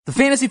The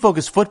Fantasy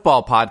Focus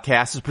Football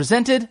Podcast is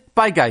presented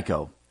by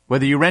Geico.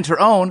 Whether you rent or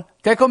own,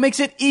 Geico makes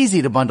it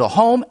easy to bundle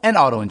home and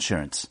auto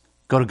insurance.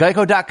 Go to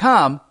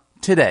geico.com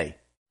today.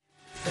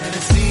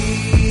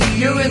 Fantasy,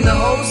 you're in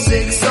the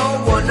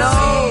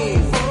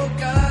 06010.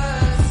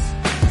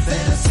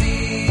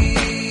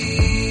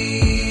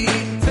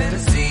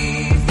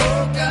 Fantasy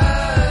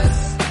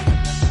Focus.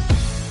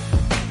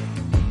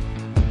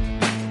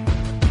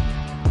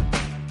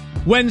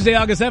 Wednesday,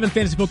 August 7th,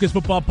 Fantasy Focus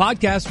Football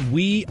Podcast.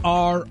 We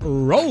are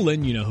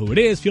rolling. You know who it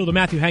is. Field of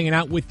Matthew hanging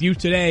out with you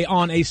today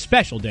on a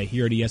special day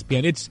here at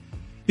ESPN. It's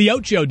the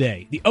Ocho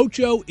Day. The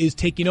Ocho is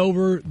taking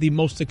over the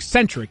most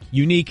eccentric,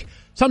 unique,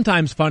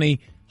 sometimes funny,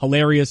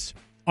 hilarious,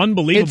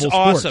 unbelievable It's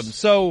sports. awesome.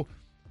 So,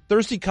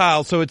 Thirsty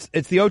Kyle, so it's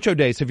the Ocho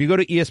Day. So if you go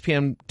to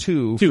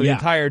ESPN2 for the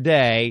entire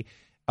day,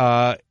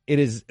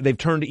 they've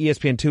turned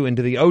ESPN2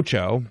 into the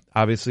Ocho,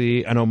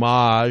 obviously an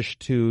homage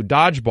to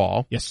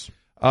dodgeball. Yes.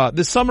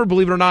 This summer,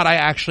 believe it or not, I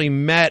actually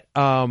met,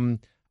 I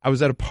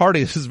was at a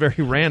party. This is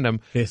very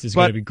random. This is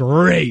going to be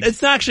great.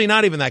 It's actually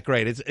not even that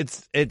great.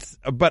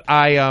 But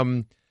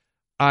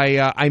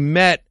I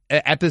met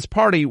at this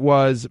party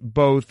was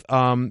both,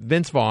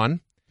 Vince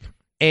Vaughn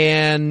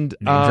and,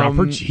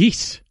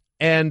 Jeez.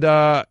 And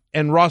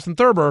Rawson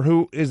Thurber,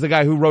 who is the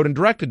guy who wrote and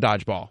directed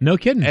Dodgeball. No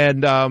kidding.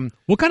 And,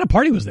 what kind of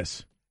party was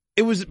this?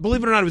 it was,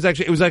 believe it or not,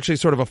 it was actually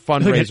sort of a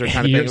fundraiser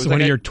kind of thing. It was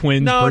one of your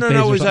twins' birthdays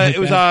No, or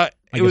something like that?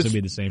 I guess it'd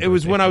be the same. It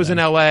was when I was in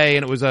LA,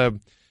 and it was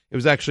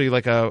actually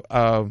like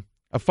a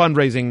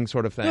fundraising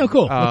sort of thing. Oh,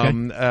 cool. Okay.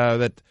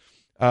 That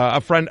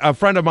a friend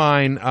of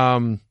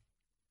mine,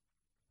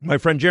 my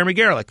friend Jeremy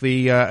Garlick,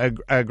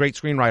 a great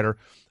screenwriter,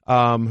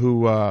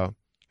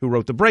 who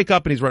wrote The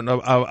Breakup, and he's written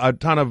a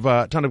ton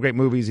of great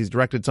movies. He's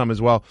directed some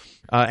as well.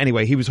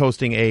 Anyway, he was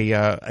hosting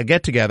a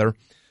get together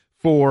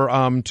for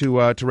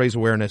to raise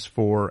awareness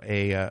for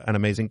an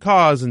amazing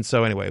cause. And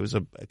so anyway, it was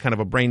a kind of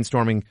a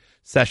brainstorming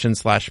session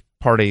 /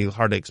 party,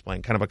 hard to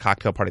explain, kind of a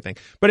cocktail party thing.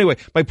 But anyway,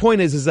 my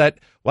point is that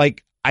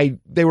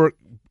they were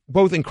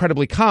both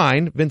incredibly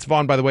kind. Vince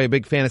Vaughn, by the way, a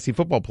big fantasy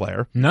football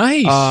player.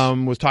 Nice.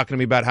 Was talking to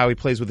me about how he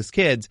plays with his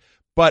kids.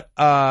 But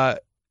I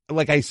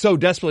so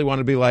desperately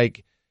wanted to be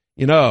like,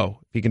 if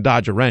you can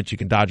dodge a wrench, you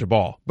can dodge a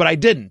ball. But I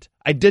didn't.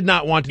 I did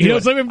not want to do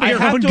it. Something for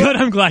your own good.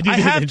 I'm glad you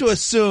did. I have to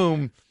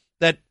assume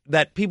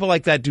that people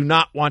like that do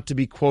not want to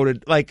be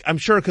quoted. Like, I'm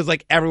sure because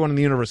everyone in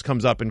the universe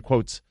comes up and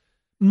quotes.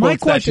 My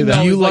question,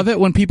 do you love it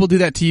when people do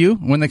that to you?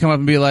 When they come up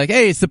and be like,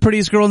 "Hey, it's the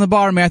prettiest girl in the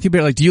bar, Matthew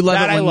Bear." Like, do you love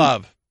that? I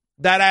love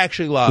that. I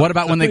actually love. What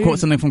about when they quote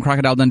something from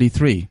Crocodile Dundee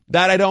 3?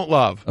 That I don't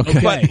love.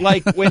 Okay.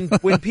 But when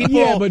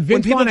people but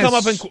when people come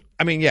up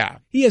and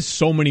he has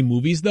so many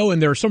movies though,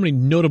 and there are so many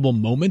notable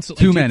moments.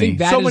 Too many.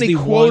 So many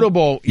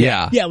quotable.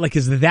 Yeah.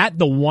 Is that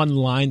the one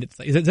line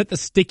is that the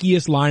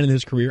stickiest line in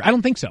his career? I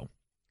don't think so.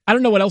 I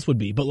don't know what else would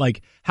be, but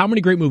how many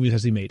great movies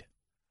has he made?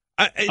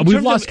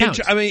 We've lost count.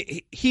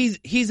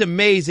 He's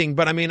amazing,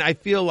 but I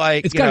feel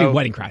like it's got to be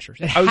Wedding Crashers.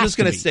 I was just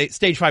going to say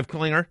Stage 5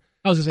 Clinger.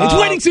 I was going to say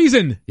it's wedding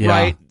season,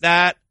 right?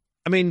 That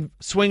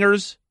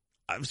Swingers.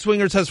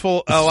 Swingers has a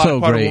lot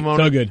of quotable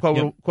moments. So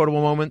good.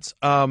 Quotable moments.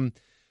 But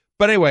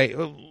anyway,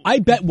 I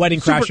bet Wedding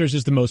Crashers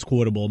is the most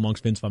quotable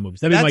amongst Vince Vaughn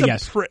movies. That'd be my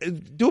guess.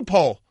 Do a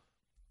poll,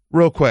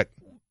 real quick.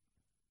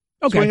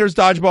 Okay. Swingers,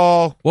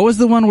 Dodgeball. What was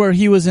the one where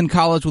he was in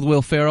college with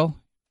Will Ferrell?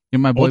 You're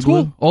my boy. Old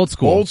School?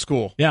 Old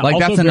School. Yeah,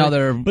 that's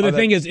another. But the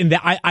thing is, in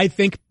that, I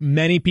think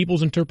many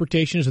people's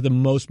interpretations of the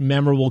most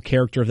memorable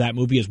character of that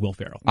movie is Will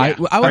Ferrell. I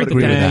would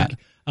agree with that.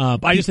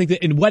 But I just think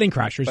that in Wedding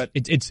Crashers,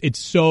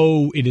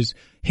 it is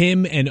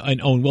him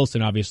and Owen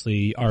Wilson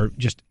obviously are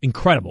just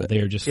incredible.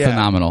 They are just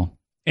phenomenal.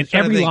 And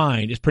every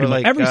line is pretty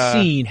much every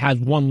scene has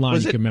one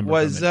line you can remember.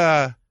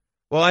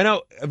 Well, I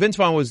know Vince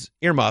Vaughn was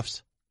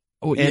Earmuffs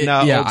in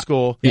Old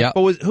School. Yeah.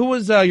 But who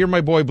was You're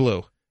My Boy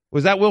Blue?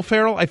 Was that Will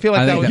Ferrell? I feel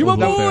like that was You're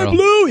My Boy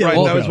Blue. Yeah,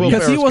 right, that was Will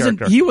Ferrell's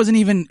character. He wasn't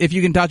even If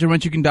You Can Dodge a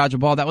Wrench, You Can Dodge a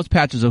Ball. That was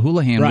Patches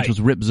O'Houlihan, which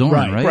was Rip Zorn,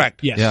 right?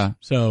 Correct. Yes. Yeah.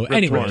 So, Rip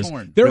anyways,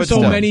 Torn. there are so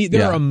many.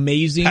 There are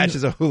amazing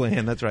Patches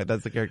O'Houlihan. That's right.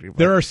 That's the character.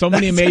 There are so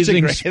many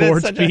amazing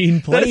sports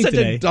being played today. That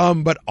is such a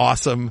dumb but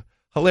awesome,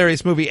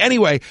 hilarious movie.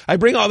 Anyway, I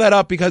bring all that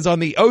up because on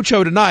the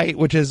Ocho tonight,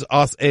 which is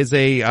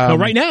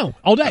right now,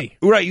 all day.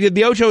 Right,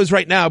 the Ocho is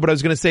right now, but I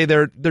was going to say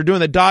they're doing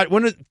the dodge.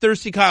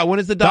 Thirsty Kyle? When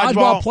is the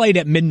dodgeball played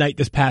at midnight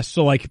this past?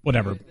 So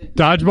whatever.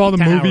 Dodgeball,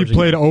 the movie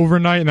played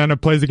overnight, and then it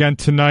plays again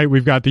tonight.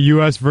 We've got the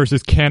U.S.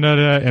 versus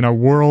Canada in a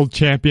world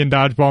champion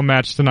dodgeball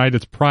match tonight.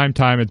 It's prime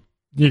time.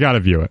 You got to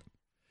view it.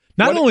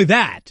 Not only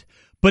that,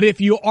 but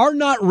if you are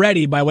not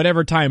ready by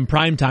whatever time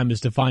prime time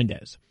is defined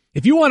as,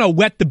 if you want to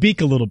wet the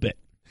beak a little bit.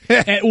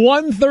 At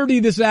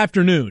 1:30 this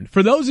afternoon,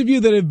 for those of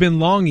you that have been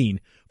longing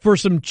for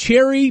some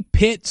cherry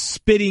pit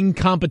spitting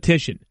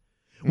competition,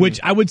 which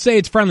I would say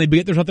it's friendly,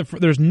 but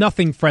there's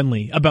nothing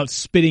friendly about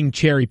spitting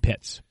cherry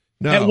pits.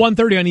 at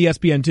 1:30 on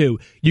ESPN2.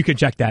 You can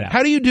check that out.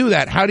 How do you do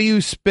that? How do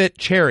you spit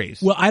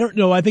cherries? Well, I don't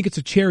know. I think it's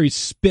a cherry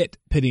spit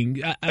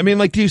pitting. I mean,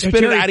 like, do you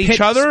spit it at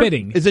each other?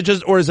 Spitting. Is it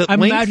just, or is it I'm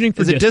length? imagining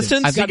for is it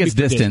distance? I think it's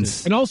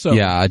distance. And also,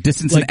 yeah,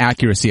 distance and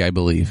accuracy, I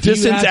believe.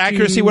 Distance,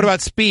 accuracy. What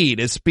about speed?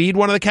 Is speed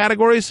one of the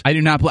categories? I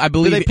do not. I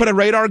believe. Do they put a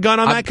radar gun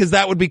on that? Because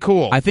that would be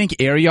cool. I think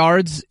air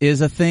yards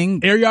is a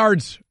thing. Air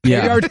yards. Yeah.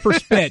 Air yards per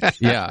spit.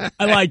 Yeah.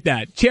 I like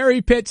that.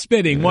 Cherry pit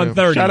spitting,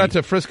 1:30. Shout out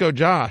to Frisco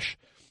Josh.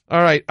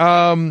 All right.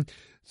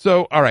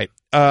 So, all right.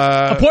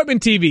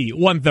 Appointment TV,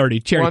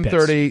 1:30. Cherry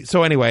 1:30. pits.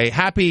 So anyway,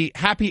 happy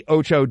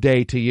Ocho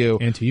Day to you.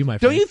 And to you, my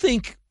friend. Don't you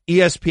think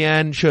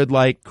ESPN should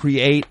like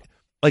create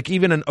like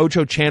even an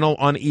Ocho channel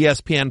on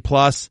ESPN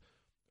Plus,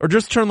 or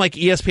just turn like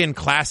ESPN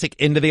Classic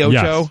into the Ocho?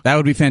 Yes. That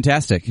would be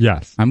fantastic.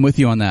 Yes. I'm with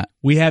you on that.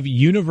 We have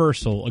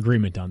universal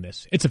agreement on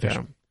this. It's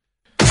official.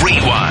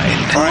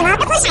 Rewind.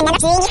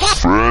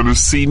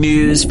 Fantasy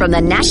news From the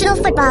National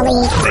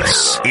Football League.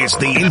 This is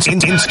the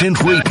instant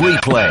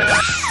replay.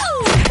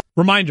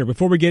 Reminder,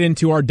 before we get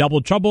into our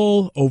double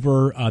trouble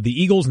over the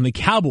Eagles and the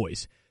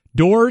Cowboys,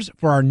 doors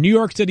for our New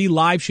York City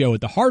live show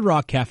at the Hard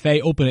Rock Cafe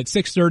open at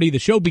 6:30. The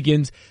show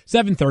begins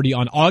 7:30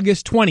 on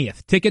August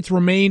 20th. Tickets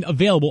remain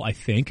available, I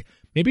think.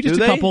 Maybe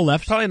just a couple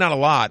left. Probably not a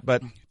lot,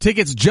 but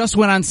Tickets just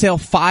went on sale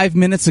 5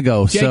 minutes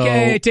ago.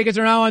 JK, So tickets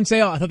are now on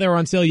sale. I thought they were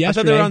on sale yesterday. I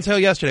thought they were on sale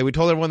yesterday. We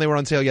told everyone they were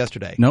on sale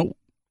yesterday.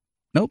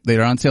 Nope,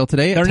 they're on sale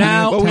today. They're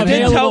now But we did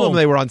available. tell them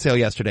they were on sale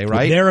yesterday,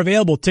 right? They're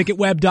available.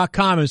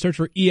 Ticketweb.com and search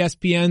for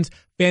ESPN's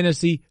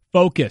Fantasy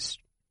Focus.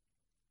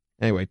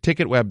 Anyway,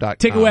 ticketweb.com.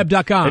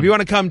 Ticketweb.com. If you want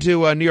to come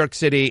to New York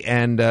City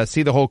and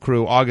see the whole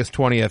crew, August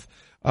 20th,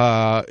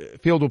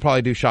 Field will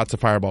probably do shots of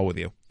Fireball with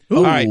you. Ooh,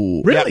 All right.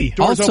 really? Yep.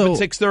 Doors Also- open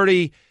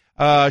 6:30.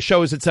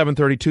 Shows at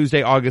 7:30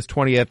 Tuesday, August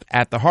 20th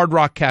at the Hard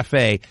Rock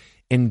Cafe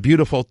in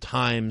beautiful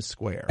Times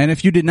Square. And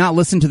if you did not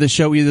listen to the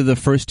show either the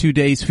first 2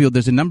 days, Field,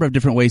 there's a number of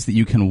different ways that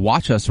you can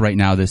watch us right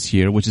now this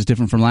year, which is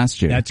different from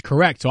last year. That's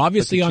correct. So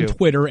obviously Look on at you.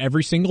 Twitter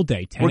every single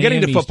day. 10 We're getting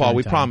a.m. to football. Eastern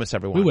We time. promise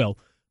everyone. We will.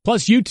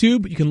 Plus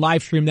YouTube, you can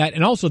live stream that.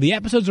 And also the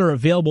episodes are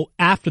available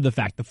after the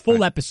fact, the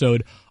full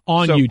episode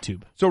on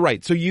YouTube.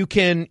 So you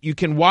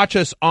can watch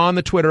us on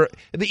the Twitter.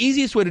 The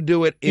easiest way to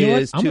do it You know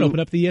what? is I'm to going to open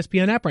up the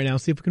ESPN app right now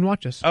and see if we can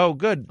watch us. Oh,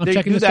 good. I'm They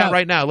checking do this that out.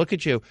 right now. Look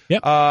at you.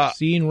 Yep.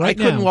 Seeing right I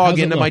couldn't now. log How's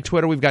it into my look?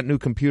 Twitter. We've got new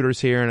computers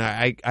here, and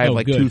I have Oh,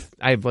 like good.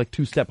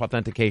 two-step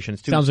authentication.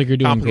 It's too Sounds like you're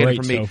doing complicated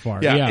great for me. so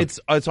far. Yeah, Yeah.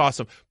 it's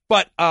awesome.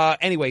 But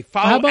anyway,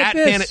 How follow about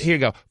at this? Here you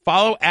go.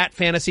 Follow at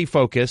Fantasy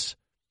Focus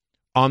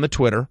on the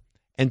Twitter,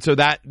 and so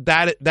that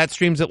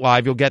streams it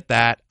live. You'll get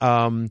that.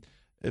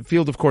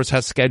 Field, of course,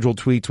 has scheduled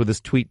tweets with his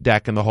tweet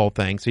deck and the whole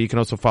thing. So you can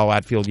also follow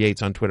at Field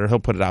Yates on Twitter. He'll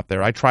put it out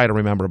there. I try to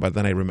remember, but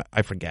then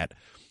I forget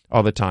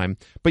all the time.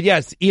 But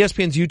yes,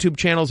 ESPN's YouTube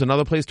channel is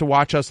another place to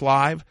watch us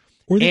live.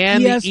 Or the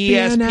and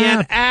ESPN the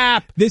ESPN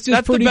app. This is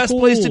That's the pretty best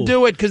place to cool.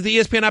 do it because the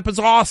ESPN app is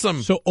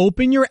awesome. So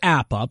open your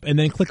app up and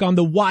then click on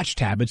the Watch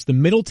tab. It's the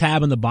middle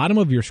tab on the bottom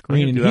of your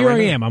screen. can And do that here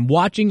right I now. am. I'm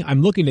watching.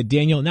 I'm looking at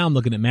Daniel. Now I'm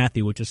looking at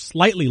Matthew, which is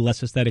slightly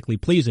less aesthetically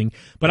pleasing.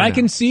 But I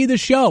can see the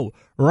show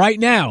right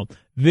now.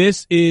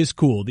 This is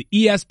cool. The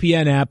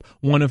ESPN app,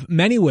 one of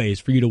many ways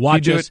for you to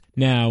watch do us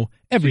now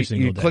every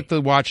single you day. click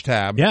the watch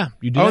tab. Yeah,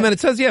 you do Oh, that. and then it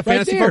says, Right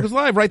Fantasy there. Focus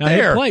Live right Now hit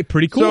there. play.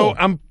 Pretty cool.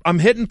 So I'm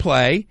hitting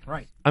play.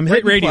 Right. I'm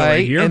Great hitting radio play,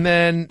 right here. and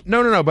then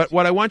no. But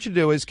what I want you to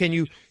do is, can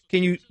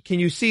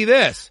you see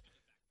this?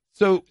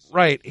 So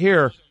right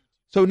here.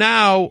 So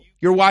now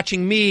you're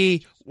watching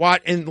me.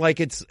 And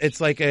like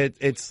it's like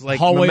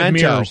Hallway of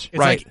Memento, mirrors. It's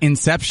right? like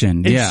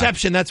Inception. Yeah.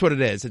 Inception. That's what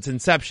it is. It's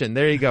Inception.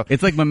 There you go.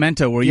 It's like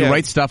Memento, where you Yeah.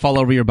 write stuff all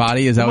over your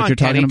body. Is that Come what on, you're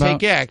talking Kenny,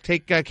 about?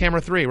 Take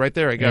camera 3 right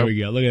there. I go. There we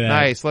go. Look at that.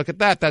 Nice. Look at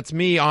that. That's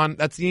me on.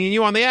 That's me and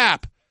you on the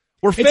app.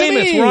 We're It's a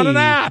famous. me. We're on an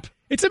app.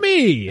 It's a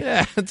me.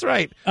 Yeah, that's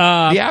right. The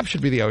app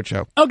should be the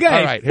Ocho. Okay.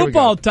 All right. Here we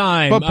Football go.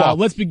 time. Football.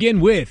 Let's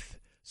begin with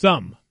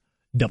some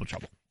double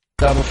trouble.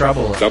 Double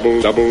trouble.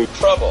 Double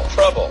trouble.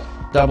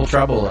 Double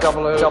trouble.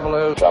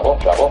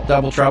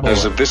 Double trouble.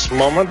 As of this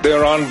moment,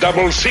 they're on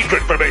double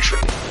secret probation.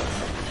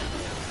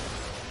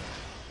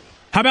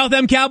 How about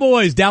them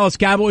Cowboys? Dallas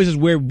Cowboys is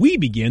where we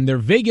begin. Their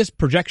Vegas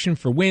projection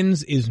for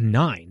wins is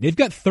 9. They've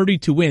got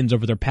 32 wins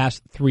over their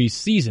past 3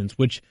 seasons,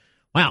 which,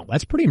 wow,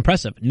 that's pretty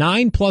impressive.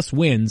 9+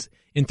 wins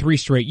in 3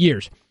 straight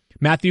years.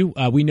 Matthew,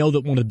 we know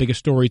that one of the biggest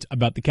stories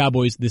about the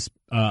Cowboys this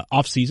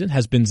offseason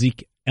has been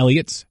Zeke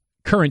Elliott's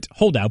current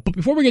holdout. But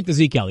before we get to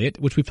Zeke Elliott,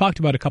 which we've talked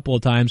about a couple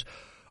of times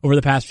over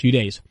the past few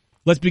days,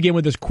 let's begin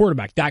with this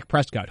quarterback, Dak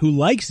Prescott, who,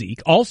 like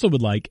Zeke, also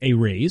would like a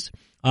raise.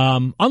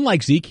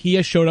 Unlike Zeke, he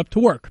has showed up to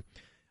work.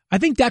 I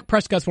think Dak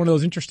Prescott's one of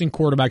those interesting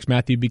quarterbacks,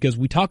 Matthew, because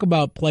we talk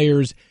about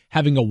players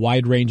having a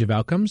wide range of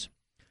outcomes.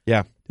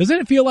 Yeah. Doesn't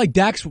it feel like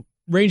Dak's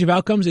range of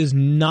outcomes is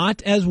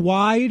not as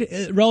wide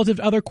relative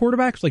to other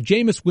quarterbacks? Like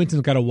Jameis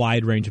Winston's got a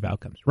wide range of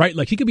outcomes, right?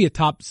 Like he could be a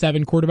top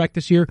 7 quarterback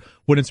this year.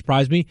 Wouldn't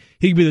surprise me.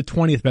 He could be the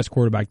 20th best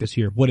quarterback this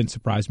year. Wouldn't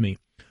surprise me.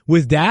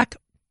 With Dak,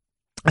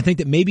 I think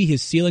that maybe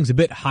his ceiling's a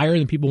bit higher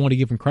than people want to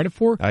give him credit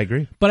for. I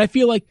agree. But I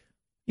feel like,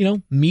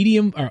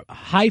 medium or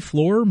high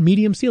floor,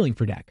 medium ceiling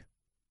for Dak.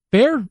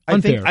 Fair?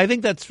 Unfair? I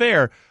think that's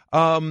fair.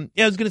 I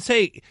was going to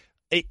say,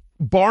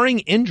 barring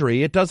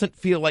injury, it doesn't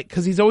feel like,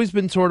 because he's always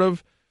been sort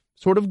of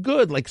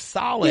good, like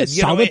solid,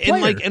 Yeah, solid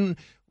player. and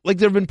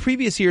there have been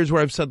previous years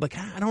where I've said like,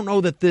 I don't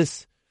know that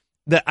this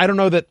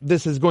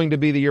is going to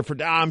be the year for.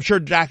 I'm sure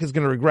Dak is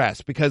going to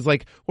regress, because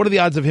like, what are the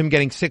odds of him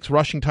getting 6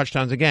 rushing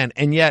touchdowns again?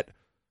 And yet,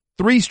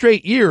 3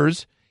 straight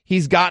years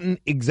he's gotten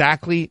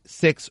exactly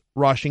 6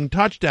 rushing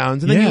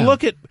touchdowns. And then you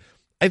look at,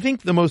 I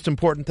think the most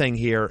important thing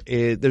here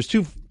is there's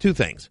two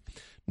things.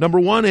 Number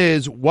one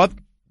is what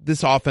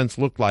this offense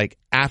looked like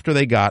after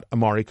they got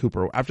Amari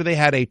Cooper, after they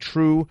had a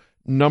true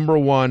number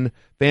 1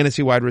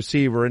 fantasy wide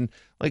receiver. And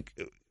like,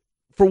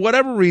 for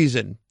whatever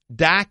reason,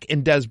 Dak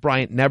and Dez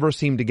Bryant never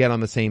seemed to get on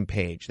the same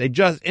page. And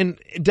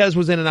Dez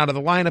was in and out of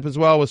the lineup as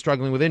well, was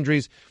struggling with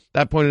injuries at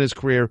that point in his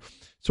career.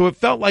 So it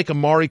felt like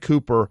Amari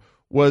Cooper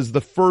was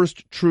the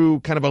first true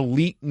kind of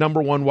elite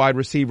number 1 wide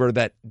receiver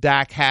that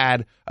Dak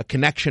had a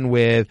connection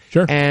with.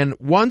 Sure. And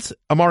once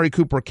Amari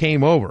Cooper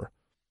came over,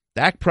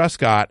 Dak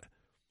Prescott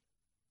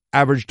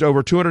averaged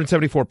over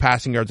 274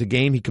 passing yards a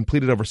game. He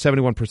completed over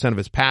 71% of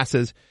his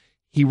passes.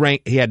 He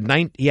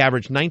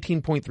averaged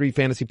 19.3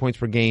 fantasy points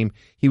per game.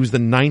 He was the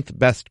 9th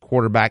best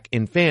quarterback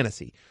in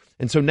fantasy.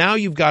 And so now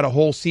you've got a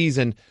whole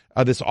season,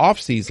 this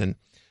offseason,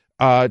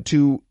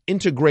 to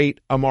integrate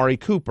Amari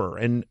Cooper.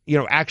 And,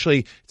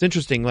 actually it's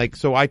interesting. Like,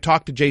 so I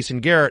talked to Jason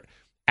Garrett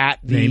at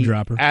the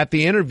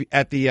interview,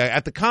 at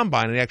the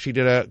combine, and he actually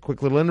did a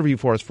quick little interview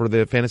for us for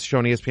the Fantasy Show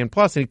on ESPN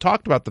Plus. And he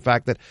talked about the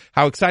fact that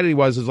how excited he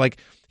was.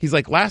 He's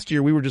like, last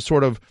year we were just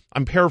sort of,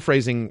 I'm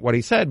paraphrasing what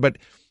he said, but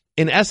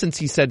in essence,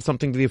 he said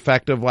something to the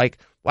effect of like,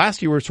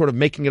 last year we were sort of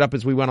making it up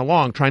as we went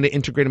along, trying to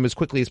integrate him as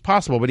quickly as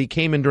possible, but he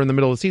came in during the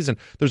middle of the season.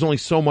 There's only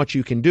so much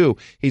you can do.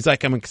 He's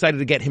like, I'm excited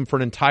to get him for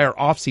an entire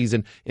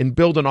offseason and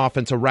build an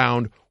offense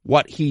around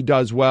what he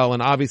does well.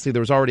 And obviously there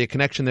was already a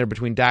connection there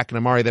between Dak and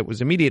Amari that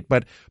was immediate,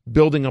 but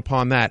building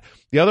upon that.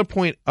 The other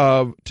point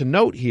to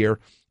note here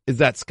is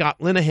that Scott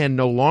Linehan,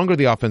 no longer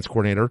the offense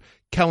coordinator,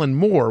 Kellen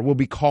Moore will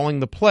be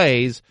calling the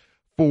plays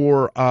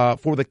for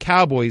the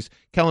Cowboys.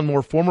 Kellen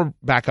Moore, former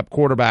backup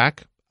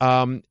quarterback,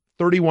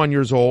 31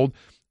 years old,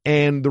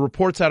 and the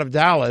reports out of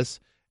Dallas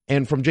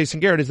and from Jason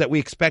Garrett is that we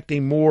expect a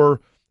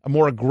more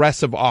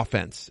aggressive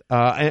offense,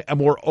 a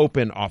more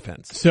open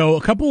offense. So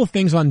a couple of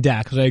things on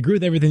Dak, because I agree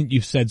with everything that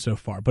you've said so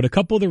far, but a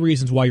couple of the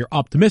reasons why you're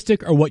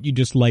optimistic are what you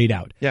just laid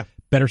out. Yeah.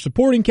 Better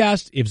supporting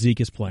cast if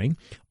Zeke is playing.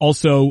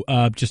 Also,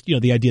 just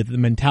the idea that the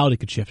mentality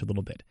could shift a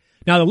little bit.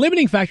 Now, the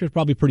limiting factor is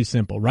probably pretty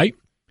simple, right?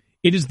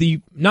 It is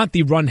not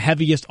the run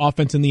heaviest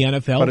offense in the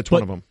NFL, but it's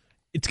one of them.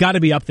 It's got to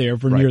be up there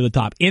for near the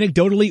top.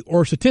 Anecdotally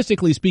or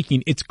statistically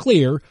speaking, it's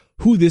clear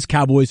who this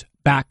Cowboys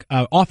back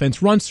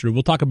offense runs through.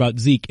 We'll talk about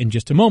Zeke in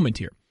just a moment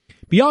here.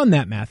 Beyond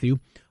that, Matthew,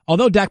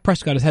 although Dak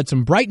Prescott has had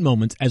some bright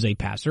moments as a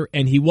passer,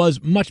 and he was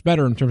much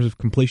better in terms of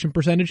completion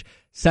percentage,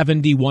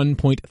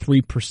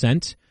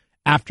 71.3%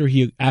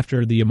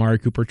 after the Amari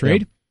Cooper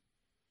trade.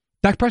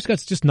 Dak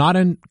Prescott's just not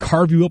a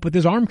carve you up with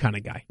his arm kind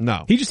of guy.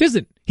 No. He just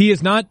isn't. He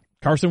is not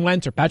Carson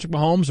Wentz or Patrick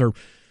Mahomes or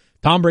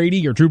Tom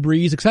Brady or Drew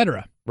Brees,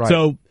 etc. Right.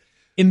 So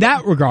in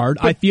that regard,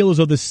 I feel as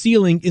though the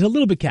ceiling is a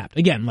little bit capped.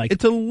 Again, like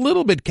it's a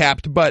little bit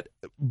capped, but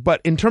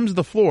in terms of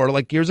the floor,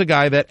 like here's a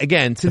guy that,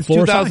 again, since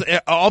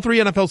 2000, all 3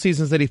 NFL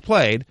seasons that he's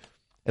played,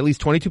 at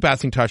least 22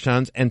 passing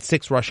touchdowns and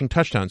 6 rushing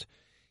touchdowns.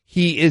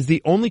 He is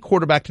the only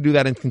quarterback to do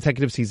that in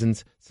consecutive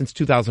seasons since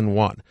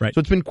 2001. Right. So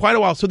it's been quite a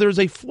while. So there's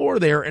a floor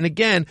there. And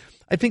again,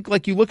 I think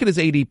like you look at his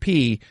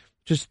ADP,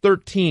 just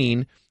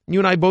 13. You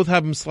and I both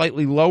have him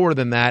slightly lower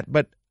than that,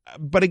 but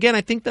again,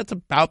 I think that's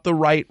about the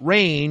right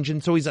range.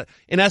 And so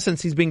in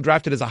essence, he's being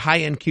drafted as a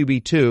high-end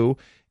QB2.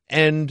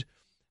 And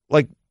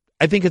like,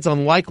 I think it's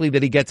unlikely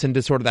that he gets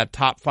into sort of that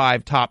top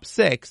 5, top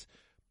 6.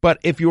 But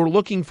if you're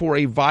looking for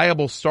a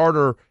viable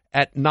starter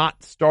at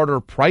not starter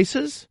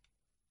prices,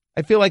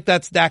 I feel like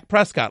that's Dak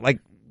Prescott.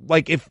 Like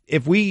if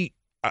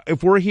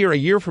we're here a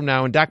year from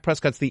now and Dak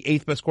Prescott's the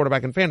 8th best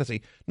quarterback in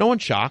fantasy, no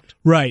one's shocked.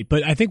 Right,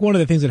 but I think one of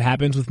the things that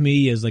happens with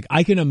me is like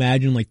I can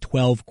imagine like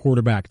 12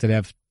 quarterbacks that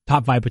have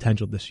top 5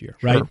 potential this year,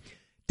 right? Sure.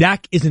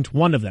 Dak isn't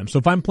one of them. So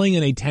if I'm playing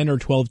in a 10 or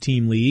 12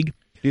 team league,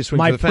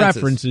 my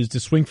preference is to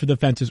swing for the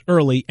fences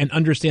early and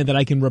understand that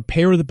I can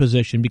repair the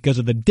position because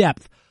of the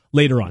depth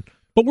later on.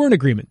 But we're in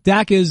agreement.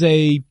 Dak is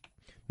a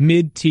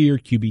mid-tier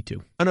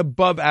QB2. An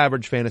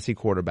above-average fantasy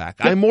quarterback.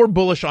 Yep. I'm more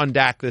bullish on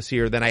Dak this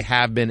year than I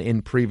have been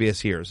in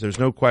previous years. There's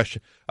no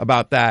question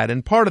about that.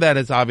 And part of that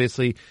is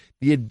obviously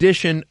the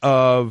addition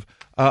of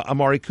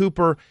Amari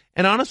Cooper.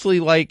 And honestly,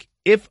 like,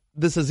 if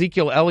this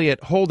Ezekiel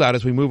Elliott holdout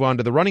as we move on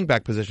to the running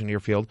back position here,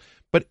 Field,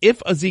 but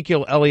if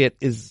Ezekiel Elliott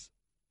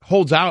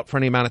holds out for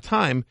any amount of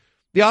time,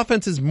 the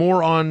offense is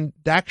more on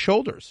Dak's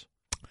shoulders.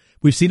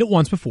 We've seen it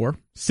once before.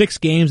 6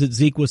 games that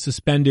Zeke was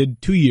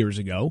suspended 2 years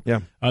ago.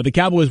 Yeah. The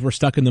Cowboys were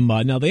stuck in the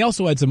mud. Now, they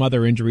also had some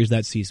other injuries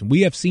that season.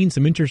 We have seen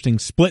some interesting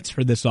splits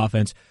for this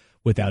offense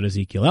without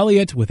Ezekiel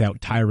Elliott,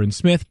 without Tyron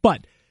Smith.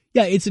 But,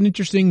 yeah, it's an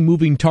interesting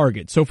moving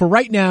target. So for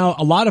right now,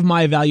 a lot of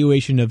my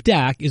evaluation of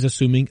Dak is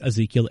assuming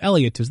Ezekiel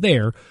Elliott is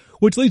there,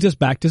 which leads us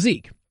back to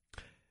Zeke.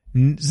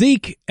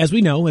 Zeke, as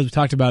we know, as we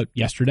talked about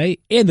yesterday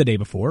and the day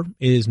before,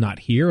 is not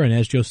here. And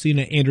as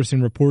Josina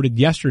Anderson reported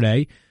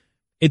yesterday,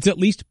 it's at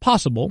least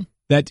possible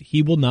that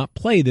he will not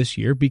play this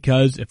year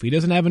because if he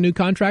doesn't have a new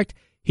contract,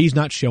 he's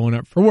not showing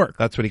up for work.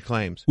 That's what he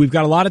claims. We've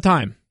got a lot of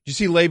time. Did you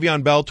see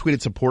Le'Veon Bell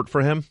tweeted support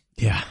for him?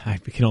 Yeah, I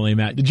can only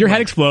imagine. Did your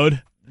head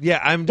explode? Yeah,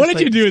 I'm. Just What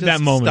did you do at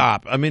that moment?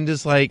 Stop. I mean,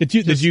 just like Did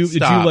you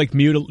like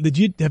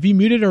mute? Have you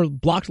muted or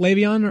blocked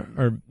Le'Veon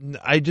or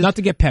I just not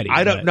to get petty?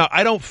 I don't know.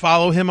 I don't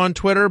follow him on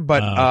Twitter,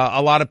 but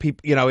a lot of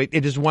people,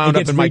 it just wound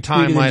up in my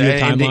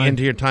timeline,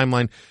 into your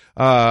timeline,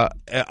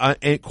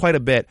 quite a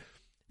bit.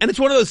 And it's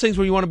one of those things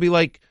where you want to be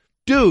like,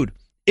 dude,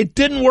 it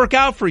didn't work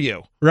out for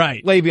you,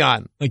 right,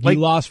 Le'Veon? Like you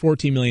lost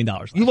 $14 million.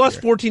 You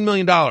lost $14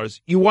 million.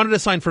 You wanted to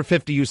sign for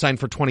 50. You signed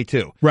for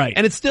 22. Right,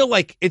 and it's still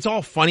like it's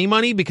all funny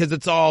money because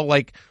it's all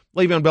like.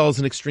 Le'Veon Bell is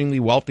an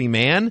extremely wealthy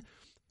man.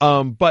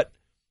 But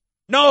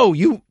no,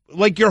 your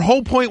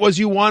whole point was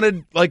you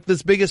wanted like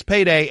this biggest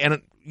payday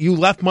and you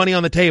left money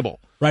on the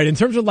table. Right. In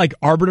terms of like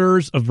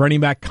arbiters of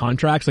running back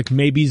contracts, like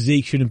maybe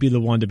Zeke shouldn't be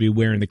the one to be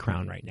wearing the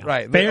crown right now.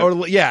 Right. Fair? I'm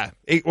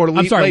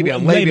sorry.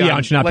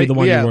 Le'Veon should not be the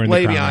one wearing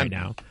the crown right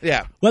now.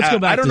 Yeah. Let's go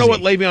back I don't to know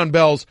Zeke. what Le'Veon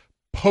Bell's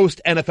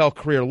post NFL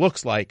career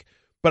looks like,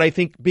 but I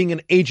think being an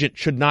agent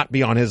should not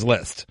be on his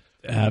list.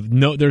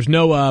 There's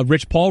no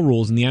Rich Paul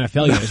rules in the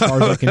NFL yet, as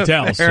far as I can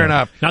tell. Fair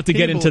enough. Not to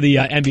get into the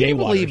NBA waters. Can you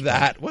believe waters,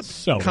 that? What's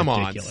so come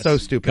ridiculous. on, so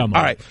stupid. Come on.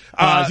 All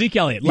right. Zeke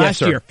Elliott, yes, last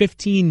sir. year,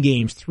 15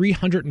 games,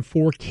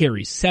 304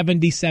 carries,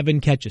 77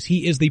 catches.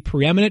 He is the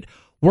preeminent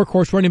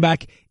workhorse running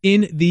back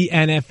in the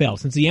NFL.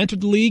 Since he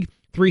entered the league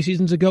 3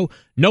 seasons ago,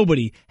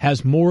 nobody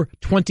has more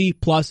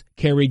 20-plus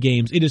carry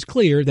games. It is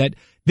clear that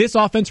this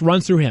offense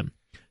runs through him.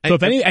 So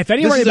if any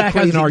running back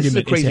has an argument, this is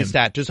a crazy it's him.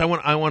 stat. Just I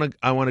want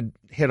to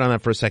hit on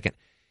that for a second.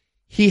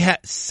 He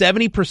had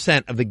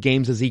 70% of the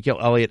games Ezekiel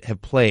Elliott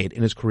have played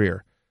in his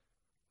career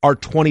are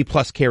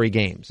 20-plus carry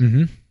games.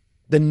 Mm-hmm.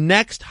 The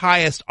next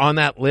highest on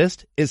that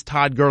list is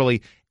Todd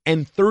Gurley,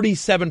 and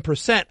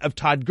 37% of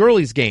Todd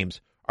Gurley's games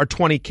are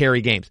 20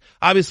 carry games.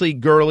 Obviously,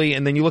 Gurley,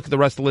 and then you look at the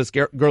rest of the list,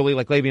 Gurley,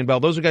 like Le'Veon Bell,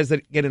 those are guys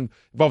that get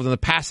involved in the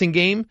passing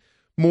game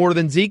more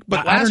than Zeke.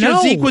 But last year,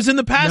 Zeke was in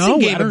the passing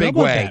game a big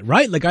way. That,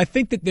 right? Like, I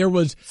think that there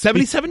was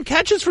 77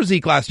 catches for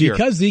Zeke last year.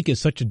 Because Zeke is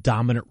such a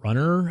dominant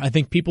runner, I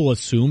think people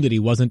assumed that he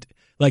wasn't.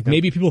 Like,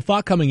 maybe people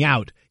thought coming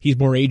out he's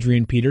more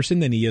Adrian Peterson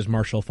than he is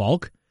Marshall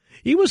Faulk.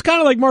 He was kind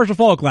of like Marshall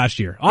Faulk last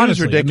year,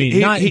 honestly. I mean,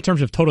 not in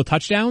terms of total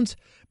touchdowns,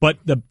 but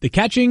the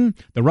catching,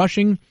 the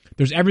rushing,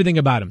 there's everything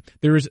about him.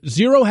 There is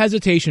zero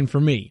hesitation for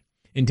me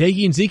in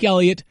taking Zeke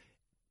Elliott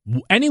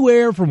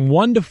anywhere from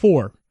 1 to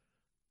 4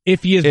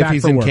 if he is back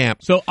he's for in work.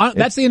 camp. So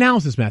that's the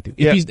analysis, Matthew.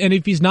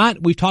 If he's not,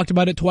 we've talked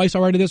about it twice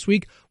already this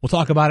week. We'll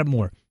talk about it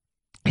more.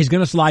 He's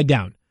going to slide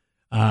down.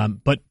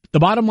 But the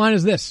bottom line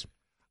is this.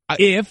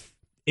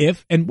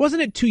 And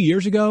wasn't it 2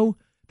 years ago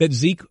that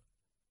Zeke,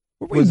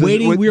 we were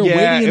waiting in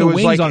the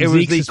wings on Zeke's suspension. It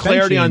was the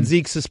clarity on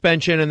Zeke's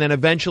suspension, and then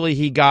eventually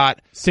he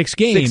got 6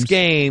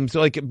 games.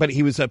 But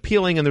he was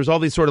appealing, and there's all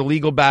these sort of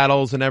legal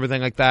battles and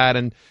everything like that.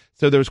 And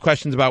so there was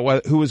questions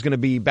about who was going to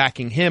be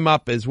backing him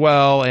up as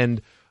well.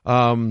 And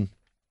I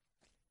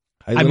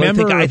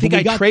think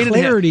I traded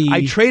clarity.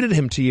 I traded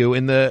him to you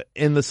in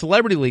the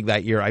Celebrity League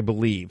that year, I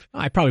believe.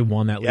 I probably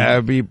won that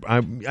league.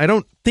 Yeah, I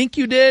don't think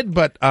you did,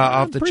 but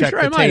I'll have to check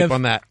the tape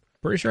on that.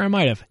 Pretty sure I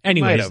might have.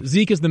 Anyways,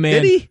 Zeke is the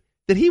man.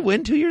 Did he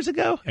win 2 years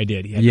ago? I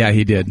did.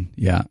 He did.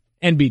 Yeah.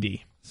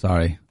 NBD.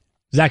 Sorry.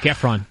 Zac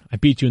Efron. I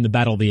beat you in the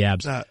Battle of the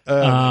Abs. God,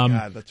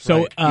 that's right.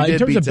 So in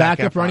terms of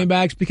backup running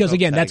backs, because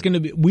again, that's going to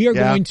be,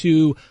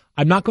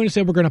 I'm not going to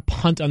say we're going to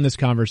punt on this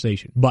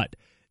conversation, but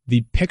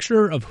the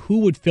picture of who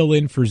would fill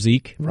in for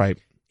Zeke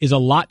is a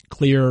lot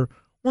clearer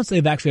once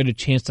they've actually had a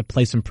chance to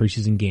play some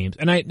preseason games.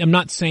 And I'm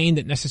not saying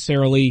that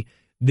necessarily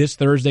this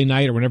Thursday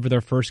night or whenever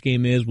their first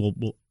game is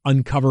will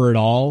uncover it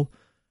all.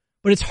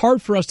 But it's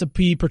hard for us to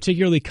be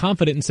particularly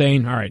confident in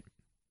saying, all right,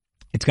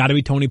 it's got to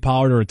be Tony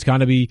Pollard or it's got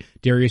to be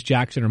Darius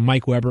Jackson or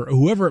Mike Weber or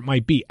whoever it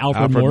might be.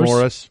 Alfred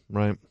Morris.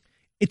 Right.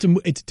 It's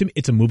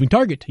a moving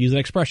target, to use that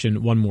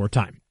expression one more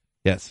time.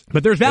 Yes.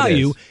 But there's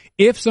value.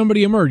 If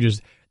somebody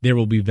emerges, there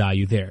will be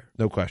value there.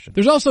 No question.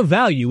 There's also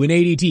value in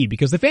ADT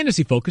because the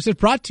Fantasy Focus is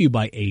brought to you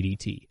by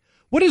ADT.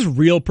 What does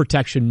real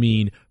protection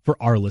mean for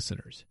our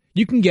listeners?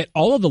 You can get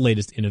all of the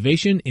latest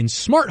innovation in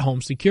smart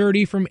home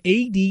security from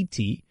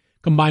ADT,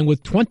 combined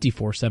with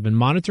 24/7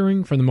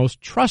 monitoring from the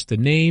most trusted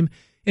name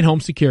in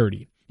home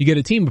security. You get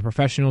a team of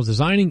professionals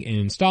designing and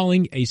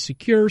installing a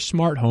secure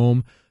smart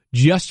home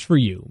just for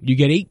you. You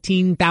get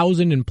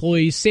 18,000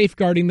 employees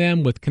safeguarding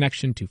them with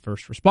connection to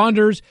first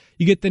responders.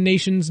 You get the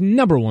nation's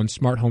 #1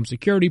 smart home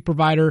security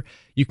provider.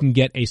 You can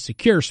get a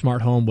secure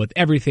smart home with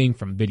everything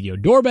from video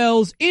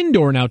doorbells,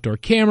 indoor and outdoor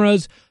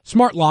cameras,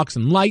 smart locks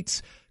and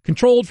lights,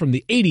 controlled from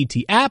the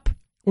ADT app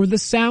or the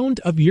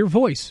sound of your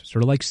voice,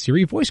 sort of like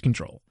Siri voice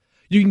control.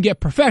 You can get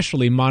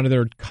professionally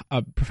monitored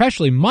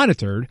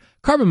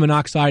carbon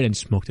monoxide and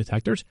smoke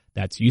detectors.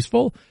 That's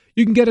useful.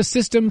 You can get a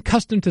system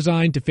custom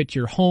designed to fit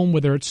your home,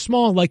 whether it's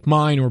small like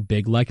mine or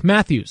big like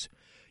Matthew's.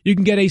 You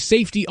can get a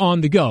safety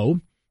on the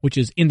go. which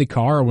is in the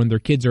car or when their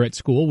kids are at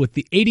school, with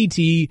the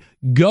ADT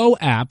Go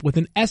app with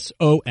an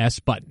SOS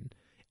button.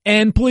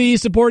 And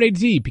please support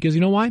ADT, because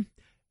you know why?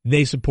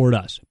 They support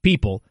us.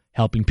 People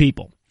helping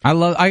people.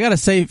 I gotta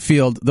say,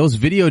 Field, those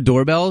video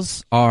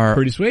doorbells are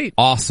pretty sweet.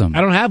 Awesome.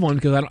 I don't have one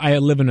because I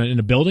live in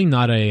a building,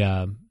 not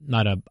a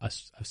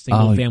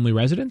single family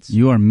residence.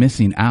 You are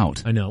missing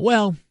out. I know.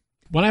 Well,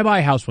 when I buy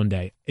a house one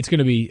day, it's going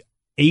to be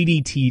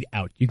ADT'd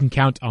out. You can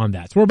count on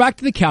that. So we're back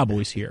to the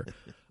Cowboys here.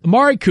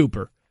 Amari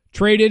Cooper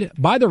traded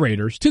by the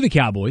Raiders to the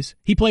Cowboys.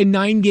 He played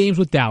 9 games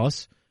with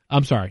Dallas.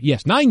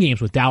 9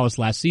 games with Dallas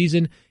last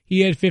season.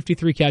 He had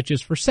 53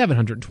 catches for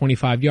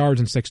 725 yards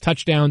and 6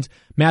 touchdowns.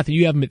 Matthew,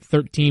 you have him at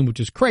 13,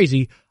 which is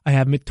crazy. I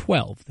have him at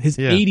 12. His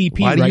ADP right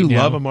now. Why do you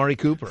love Amari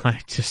Cooper?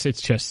 Why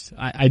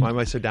am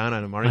I so down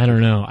on Amari Cooper? I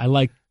don't know. I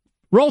like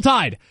Roll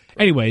Tide.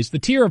 Anyways, the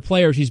tier of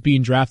players he's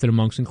being drafted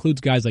amongst includes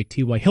guys like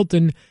T.Y.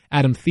 Hilton,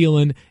 Adam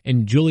Thielen,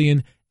 and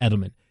Julian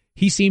Edelman.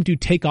 He seemed to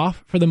take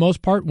off for the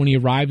most part when he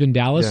arrived in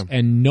Dallas,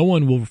 and no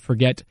one will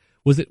forget.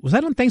 Was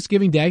that on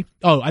Thanksgiving Day?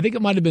 Oh, I think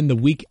it might have been the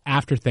week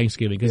after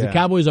Thanksgiving, because the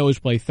Cowboys always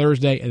play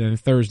Thursday and then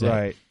Thursday.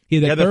 Right.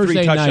 He had that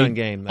Thursday night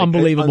game.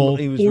 Unbelievable.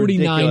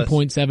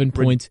 49.7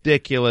 points.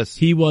 Ridiculous.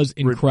 He was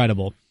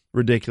incredible.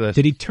 Ridiculous.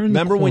 Did he turn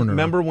the corner?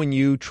 Remember when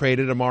you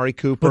traded Amari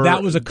Cooper? But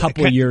that was a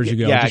couple of years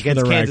ago. Yeah,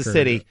 against Kansas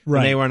City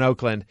when they were in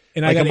Oakland.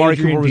 And like Amari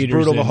Cooper was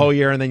brutal the whole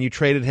year, and then you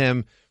traded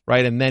him,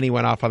 right? And then he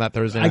went off on that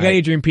Thursday night. I got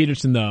Adrian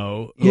Peterson,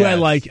 though, who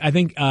I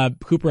think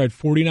Cooper had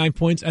 49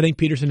 points. I think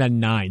Peterson had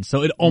 9.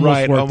 So it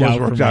almost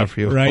worked out for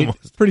you. Right?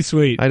 Almost. Pretty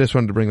sweet. I just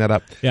wanted to bring that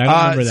up. Yeah,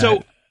 I remember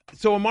that.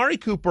 So Amari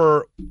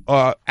Cooper,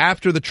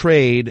 after the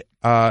trade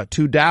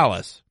to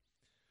Dallas,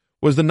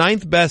 was the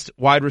 9th best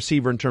wide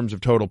receiver in terms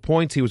of total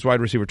points. He was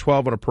wide receiver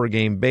 12 on a per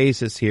game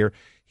basis here.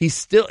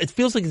 It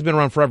feels like he's been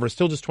around forever.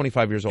 Still just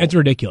 25 years old. It's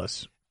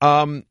ridiculous.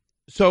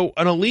 So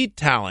an elite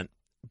talent,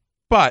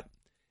 but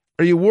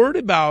are you worried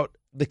about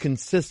the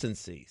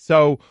consistency?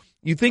 So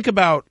you think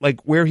about like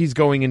where he's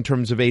going in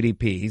terms of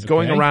ADP. He's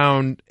going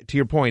around, to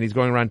your point, he's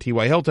going around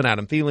T.Y. Hilton,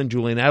 Adam Thielen,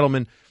 Julian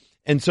Edelman.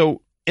 And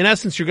so in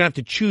essence, you're going to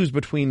have to choose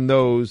between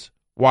those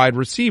wide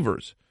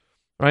receivers,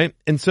 right?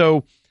 And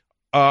so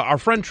our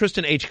friend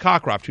Tristan H.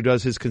 Cockcroft, who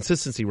does his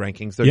consistency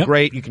rankings, they're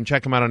great. You can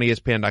check them out on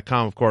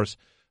ESPN.com. Of course,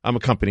 I'm a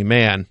company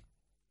man.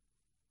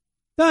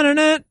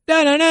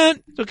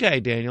 It's okay,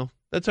 Daniel.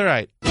 That's all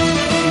right.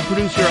 You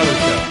produce your other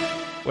show,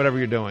 whatever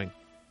you're doing.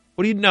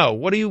 What do you know?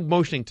 What are you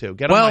motioning to?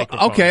 Get a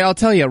microphone. Okay, I'll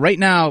tell you. Right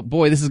now,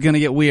 boy, this is going to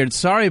get weird.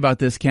 Sorry about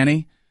this,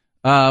 Kenny.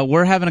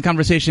 We're having a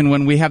conversation.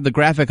 When we have the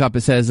graphic up,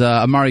 it says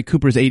Amari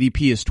Cooper's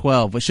ADP is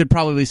 12. It should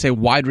probably say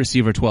wide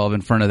receiver 12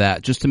 in front of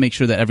that, just to make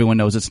sure that everyone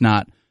knows it's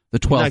not the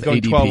 12th not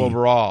going ADP. 12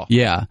 overall.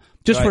 Yeah.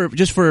 Just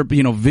for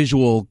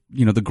visual,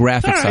 the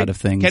graphic side of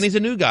things. Kenny's a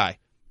new guy.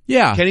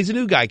 Yeah. Kenny's a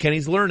new guy.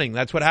 Kenny's learning.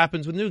 That's what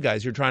happens with new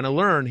guys. You're trying to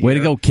learn here. Way to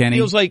go,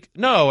 Kenny.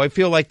 I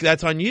feel like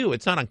that's on you.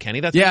 It's not on Kenny.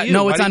 That's on you.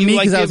 No, it's on me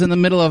because I was in the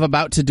middle of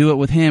about to do it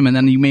with him, and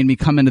then you made me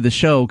come into the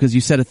show because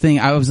you said a thing.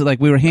 I was like,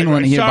 we were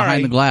handling it here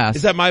behind the glass.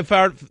 Is that my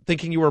fault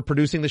thinking you were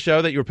producing the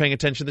show, that you were paying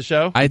attention to the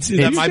show? Is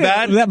that my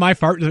bad? Was that my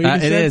fart?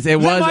 It is. It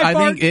was. I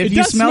think if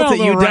you smelt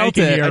it, you dealt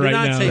it. I did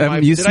not say my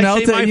fart. You did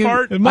I say my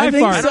fart? My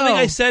fart. I don't think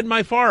I said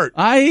my fart.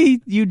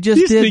 You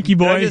just did. Stinky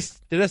boy.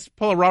 Did I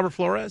pull a Robert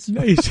Flores?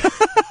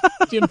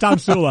 Jim Tom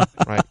Sula.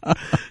 Right.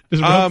 Miss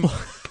you, Roflo.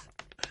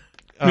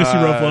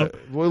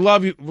 We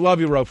love you,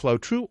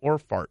 Roflo. True or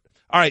fart?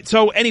 All right.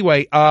 So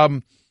anyway,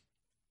 the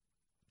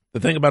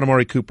thing about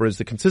Amari Cooper is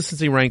the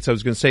consistency ranks. I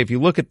was going to say, if you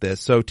look at this,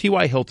 so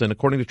T.Y. Hilton,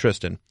 according to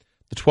Tristan,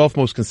 the 12th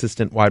most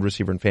consistent wide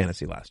receiver in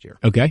fantasy last year.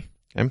 Okay.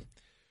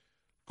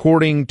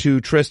 According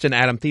to Tristan,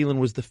 Adam Thielen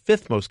was the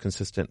 5th most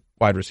consistent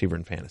wide receiver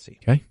in fantasy.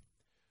 Okay.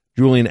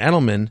 Julian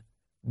Edelman,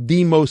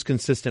 the most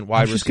consistent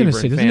wide receiver in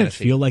fantasy. Doesn't it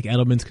feel like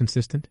Edelman's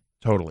consistent?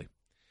 Totally.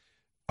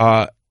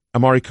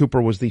 Amari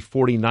Cooper was the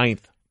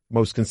 49th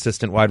most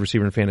consistent wide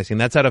receiver in fantasy, and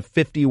that's out of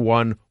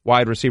 51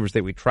 wide receivers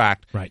that we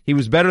tracked. Right. He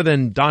was better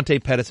than Dante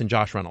Pettis and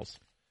Josh Reynolds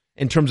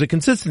in terms of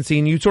consistency,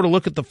 and you sort of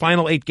look at the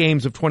final 8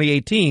 games of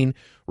 2018,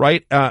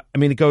 right?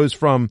 It goes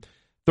from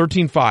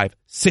 13.5,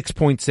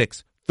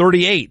 6.6,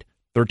 38,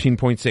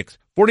 13.6,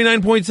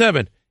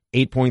 49.7,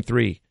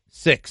 8.3,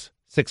 6,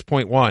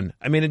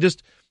 6.1. It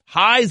just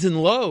highs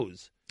and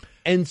lows.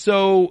 And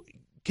so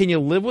can you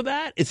live with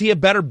that? Is he a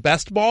better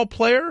best ball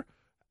player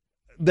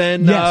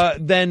than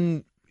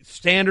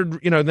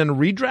standard, than a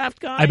redraft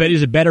guy? I bet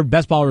he's a better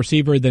best ball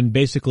receiver than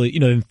basically,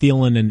 than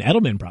Thielen and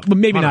Edelman probably. But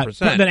maybe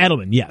 100%. not than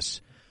Edelman,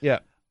 yes. Yeah.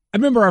 I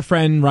remember our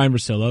friend Ryan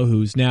Russillo,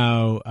 who's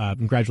now,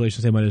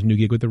 congratulations to him on his new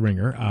gig with The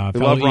Ringer,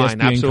 fellow Ryan,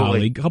 ESPN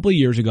colleague, a couple of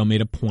years ago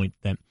made a point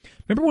that,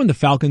 remember when the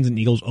Falcons and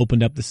Eagles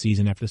opened up the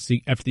season after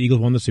the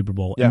Eagles won the Super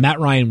Bowl, and Matt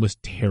Ryan was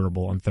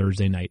terrible on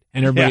Thursday night,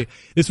 and everybody,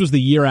 this was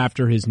the year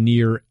after his he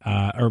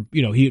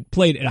had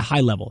played at a high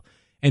level.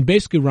 And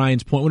basically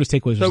Ryan's point, what his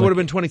takeaway was, so it would have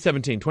been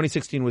 2017.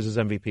 2016 was his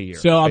MVP year.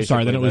 So I'm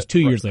sorry, then it was 2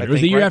 years later. It was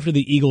the year after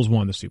the Eagles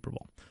won the Super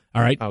Bowl.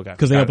 All right? Okay.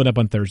 Because they opened up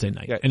on Thursday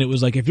night. And it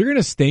was like, if you're going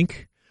to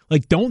stink,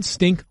 don't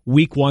stink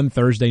week 1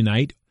 Thursday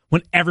night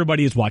when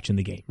everybody is watching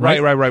the game.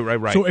 Right?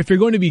 Right. So if you're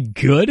going to be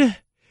good,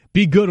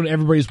 be good when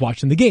everybody's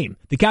watching the game.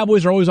 The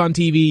Cowboys are always on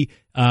TV.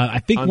 I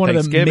think on one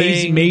of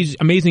the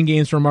amazing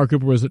games for Amari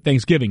Cooper was at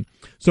Thanksgiving.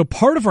 So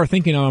part of our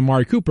thinking on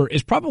Amari Cooper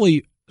is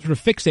probably sort of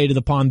fixated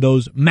upon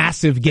those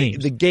massive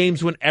games. The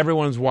games when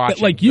everyone's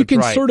watching. Like, you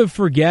can sort of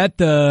forget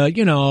hey,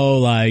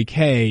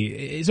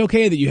 it's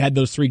okay that you had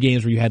those 3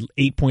 games where you had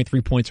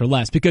 8.3 points or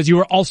less because you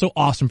were also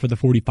awesome for the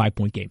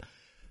 45-point game.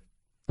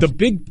 The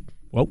big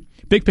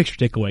picture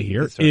takeaway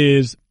here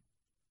is,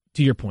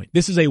 to your point,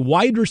 this is a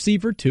wide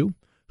receiver 2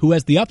 who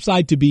has the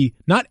upside to be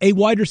not a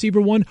wide receiver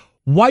 1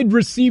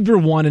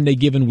 in a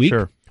given week.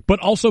 Sure. But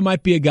also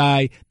might be a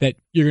guy that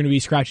you're going to be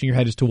scratching your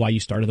head as to why you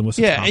started them with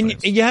some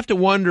confidence. And you have to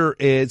wonder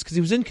is, because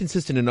he was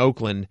inconsistent in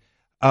Oakland,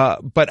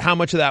 but how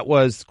much of that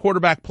was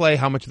quarterback play,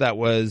 how much of that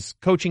was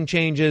coaching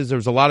changes? There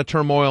was a lot of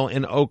turmoil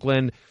in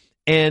Oakland.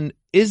 And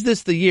is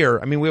this the year?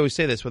 I mean, we always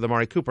say this with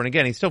Amari Cooper, and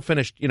again, he still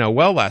finished,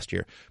 well last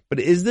year. But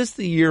is this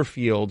the year,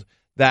 Field,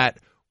 that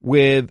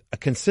with a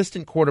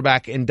consistent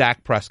quarterback in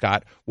Dak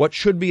Prescott, what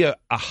should be a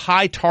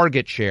high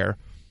target share,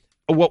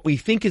 what we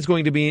think is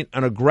going to be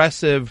an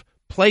aggressive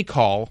play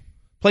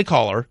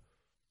caller,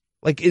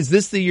 like, is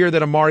this the year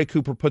that Amari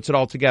Cooper puts it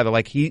all together?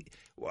 Like, we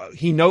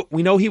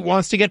know he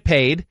wants to get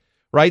paid,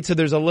 right? So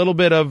there's a little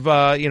bit of,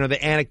 the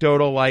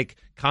anecdotal, like,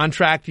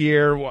 contract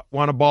year,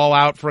 want to ball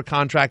out for a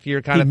contract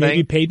year kind of thing.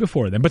 Maybe paid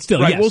before then, but still,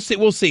 right? Yes.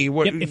 We'll see.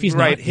 If he's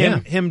right,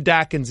 not, him,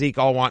 Dak, and Zeke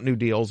all want new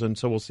deals, and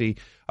so we'll see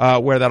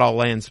where that all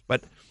lands.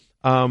 But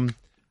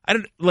I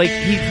don't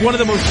he's one of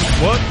the most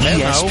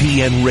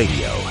ESPN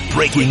Radio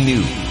breaking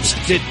news.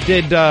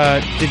 Did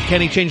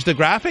Kenny change the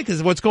graphic?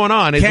 Is what's going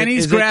on?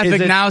 Kenny's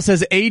graphic now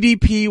says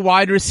ADP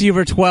wide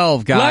receiver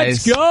 12,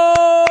 guys. Let's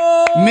go!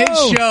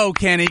 Mid-show,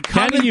 Kenny.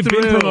 Kenny, you've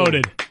been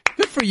promoted.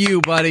 Good for you,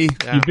 buddy.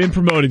 Yeah. You've been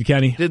promoted,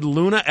 Kenny. Did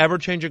Luna ever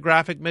change a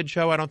graphic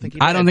mid-show? I don't think he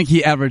did. I don't think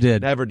he ever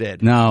did. Never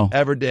did. No.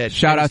 Ever did.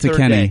 Shout out to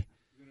Kenny. Day.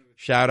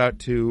 Shout out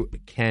to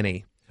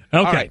Kenny.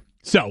 Okay. All right.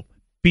 So,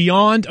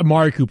 beyond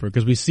Amari Cooper,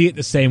 because we see it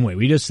the same way.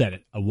 We just said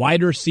it. A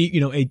wide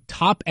receiver, a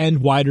top-end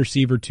wide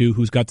receiver, too,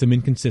 who's got some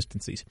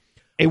inconsistencies.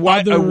 A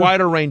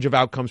wider range of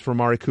outcomes for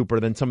Amari Cooper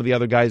than some of the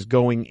other guys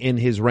going in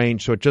his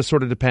range, so it just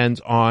sort of depends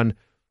on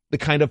the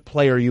kind of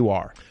player you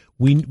are.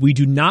 We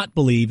do not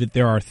believe that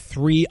there are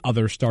 3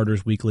 other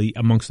starters weekly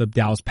amongst the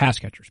Dallas pass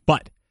catchers.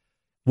 But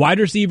wide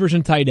receivers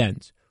and tight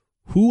ends,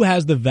 who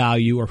has the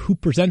value or who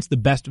presents the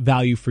best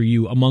value for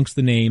you amongst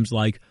the names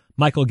like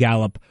Michael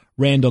Gallup,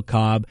 Randall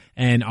Cobb,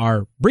 and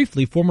our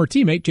briefly former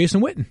teammate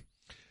Jason Witten?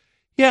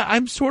 Yeah,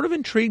 I'm sort of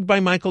intrigued by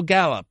Michael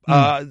Gallup.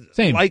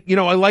 Same. I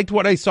liked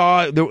what I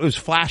saw. There was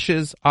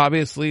flashes,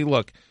 obviously.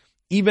 Look,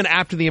 even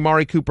after the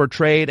Amari Cooper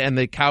trade and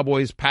the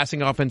Cowboys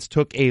passing offense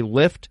took a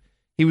lift,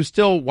 he was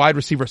still wide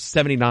receiver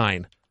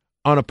 79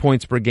 on a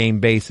points per game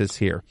basis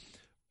here.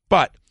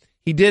 But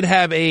he did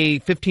have a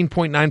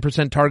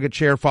 15.9% target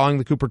share following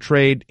the Cooper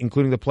trade,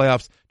 including the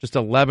playoffs, just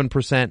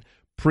 11%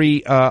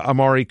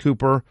 pre-Amari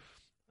Cooper.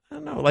 I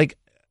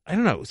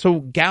don't know. So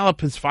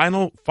Gallup, his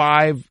final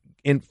 5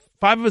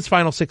 of his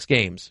final 6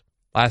 games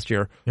last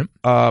year,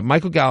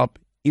 Michael Gallup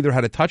either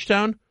had a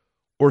touchdown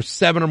or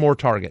 7 or more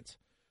targets.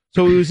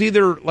 So he was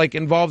either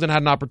involved and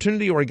had an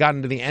opportunity, or he got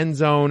into the end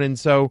zone. And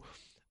so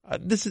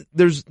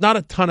there's not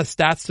a ton of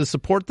stats to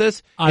support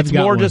this. It's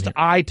more just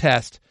eye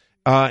test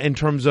in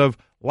terms of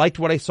liked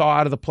what I saw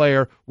out of the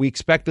player. We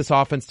expect this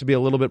offense to be a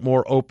little bit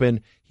more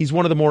open. He's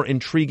one of the more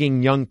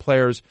intriguing young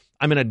players.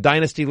 I'm in a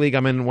dynasty league.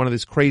 I'm in one of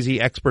these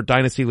crazy expert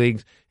dynasty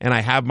leagues, and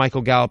I have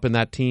Michael Gallup in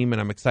that team,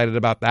 and I'm excited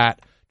about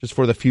that just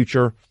for the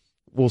future.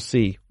 We'll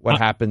see what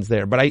happens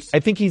there. But I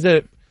think he's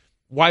a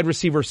wide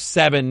receiver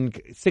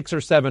 6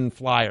 or 7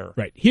 flyer.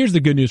 Right. Here's the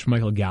good news for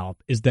Michael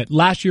Gallup is that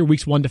last year,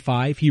 weeks 1 to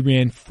 5, he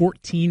ran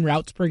 14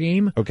 routes per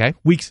game. Okay.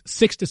 Weeks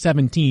 6 to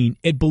 17,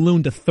 it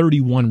ballooned to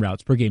 31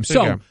 routes per game.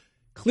 So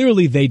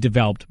clearly they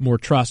developed more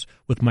trust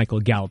with Michael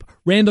Gallup.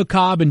 Randall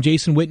Cobb and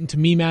Jason Witten, to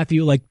me,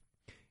 Matthew,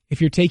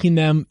 if you're taking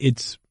them,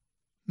 it's,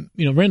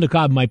 Randall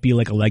Cobb might be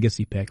like a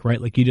legacy pick, right?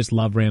 Like, you just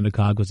love Randall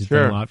Cobb because he's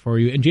done a lot for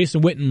you. And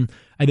Jason Witten,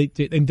 I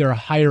think they're a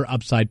higher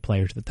upside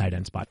player to the tight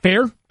end spot.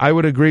 Fair? I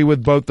would agree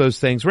with both those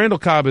things. Randall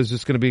Cobb is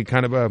just going to be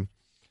kind of a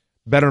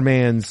better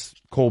man's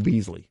Cole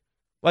Beasley.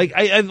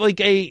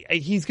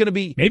 He's going to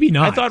be. Maybe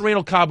not. I thought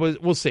Randall Cobb was,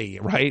 we'll see,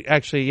 right?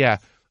 Actually, yeah.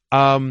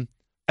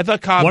 I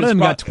thought Cobb. One of them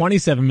got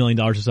 $27 million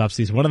this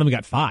offseason. One of them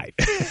got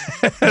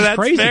 $5. That's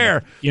crazy,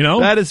 fair.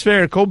 That is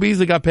fair. Cole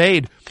Beasley got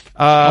paid.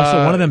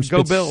 Also, one of them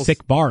spits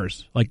sick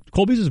bars.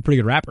 Cole Beasley's a pretty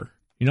good rapper.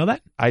 You know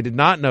that? I did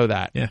not know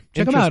that. Yeah,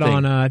 check him out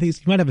on. I think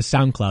he might have a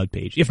SoundCloud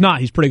page. If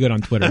not, he's pretty good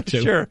on Twitter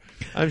too.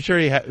 I'm sure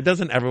he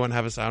doesn't. Everyone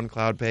have a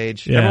SoundCloud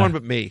page? Yeah. Everyone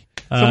but me.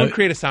 Someone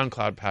create a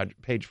SoundCloud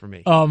page for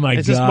me. Oh my god!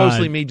 It's just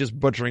mostly me just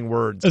butchering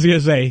words. I was gonna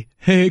say,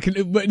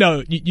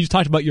 no, you just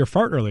talked about your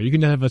fart earlier. You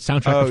can have a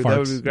soundtrack of farts. That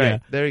would be great. Yeah.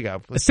 There you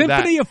go. A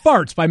Symphony of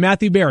Farts by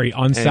Matthew Berry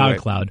on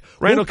SoundCloud.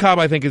 Randall Cobb,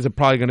 I think, is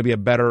probably going to be a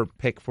better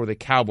pick for the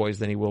Cowboys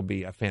than he will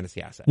be a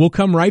fantasy asset. We'll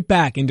come right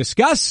back and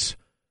discuss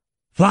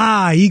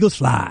Fly, Eagles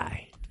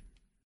Fly.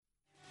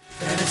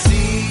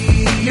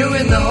 Fantasy, you're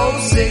in the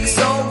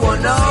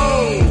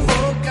 06010.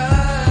 Focus.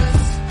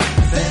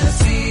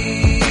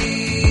 Fantasy,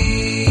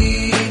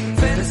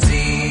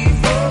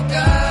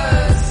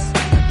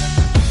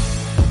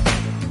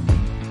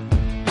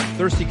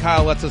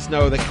 lets us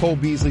know that Cole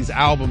Beasley's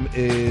album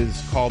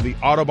is called The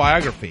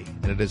Autobiography,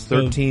 and it is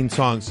 13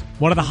 songs.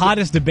 One of the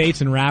hottest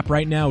debates in rap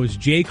right now is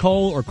J.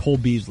 Cole or Cole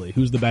Beasley.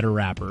 Who's the better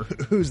rapper?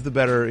 Who's the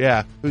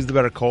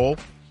better Cole?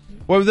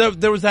 Well,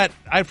 there was that,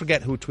 I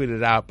forget who tweeted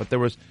it out, but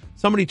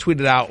somebody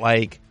tweeted out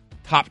like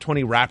top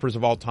 20 rappers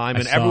of all time,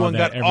 and everyone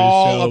got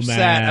all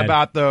upset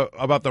about the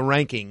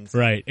rankings.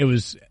 Right. It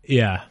was,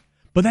 yeah.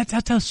 But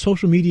that's how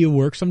social media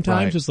works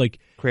sometimes. Right. It's like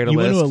Create a you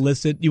list. want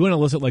to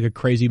elicit like a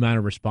crazy amount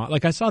of response.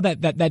 Like I saw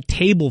that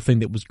table thing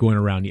that was going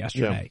around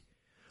yesterday. Yeah.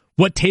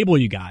 What table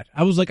you got?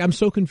 I was like, I'm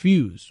so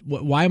confused.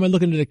 Why am I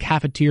looking at a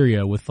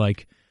cafeteria with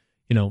like,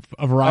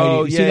 a variety?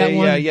 Oh, See that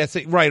one? Yeah.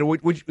 Right.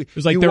 It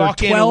was like there were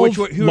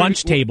 12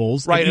 lunch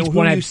tables. Right. And each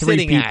one had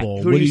 3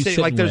 people. Who are you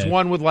sitting? Like there's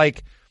one with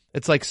like,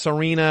 it's like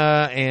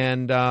Serena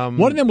and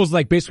one of them was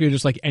like basically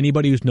just like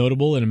anybody who's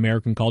notable in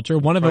American culture.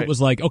 One of it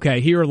was like, okay,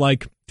 here are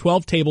like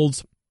 12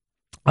 tables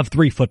of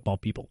 3 football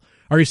people.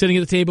 Are you sitting at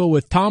the table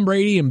with Tom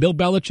Brady and Bill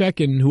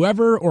Belichick and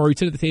whoever, or are you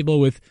sitting at the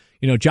table with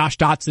Josh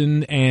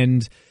Dotson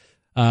and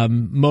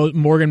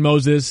Morgan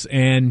Moses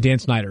and Dan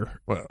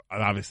Snyder? Well,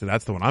 obviously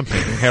that's the one I'm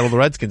thinking. Hail the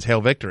Redskins,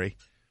 hail victory.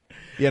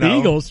 The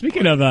Eagles.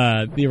 Speaking of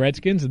the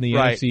Redskins and the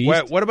NFC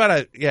East. What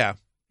about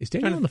Is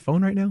Daniel on the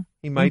phone right now?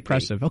 He might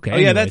Impressive. be. Okay. Oh,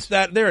 yeah, that's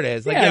that. There it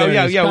is. Like,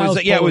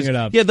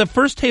 the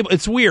first table.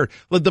 It's weird.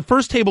 Like, the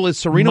first table is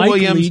Serena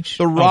Williams, Leach.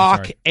 The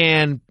Rock,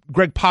 and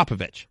Greg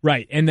Popovich.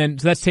 Right, and then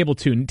so that's table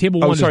 2. Table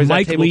 1 is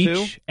Mike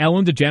Leach,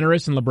 Ellen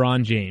DeGeneres, and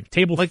LeBron James.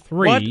 Table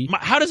 3.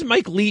 What? How does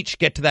Mike Leach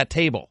get to that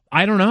table?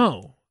 I don't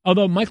know.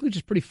 Although Mike Leach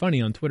is pretty funny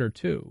on Twitter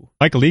too.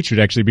 Michael Leach would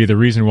actually be the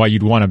reason why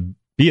you'd want to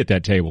be at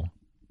that table.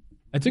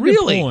 That's a good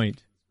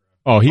point.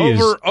 Oh,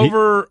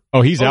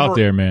 he's out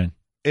there, man.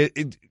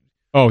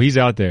 He's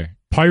out there.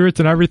 Pirates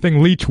and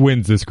everything. Leach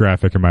wins this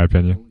graphic, in my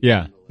opinion.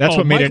 Yeah, that's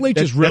what made it.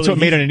 That's what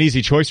made it an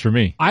easy choice for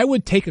me. I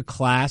would take a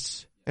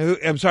class.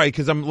 I'm sorry,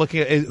 because I'm looking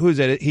at who's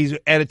at it. He's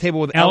at a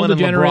table with Ellen and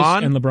DeGeneres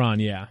LeBron. And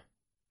LeBron, yeah.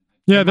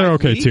 Yeah, they're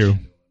okay Leach? too.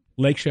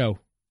 Lake Show,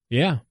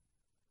 yeah.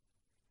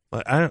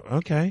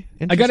 Okay.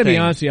 I got to be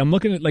honest with you. I'm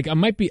looking at I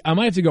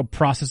might have to go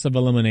process of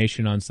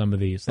elimination on some of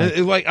these.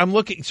 I'm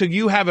looking. So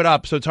you have it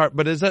up, so it's hard.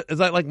 But is that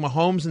like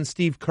Mahomes and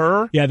Steve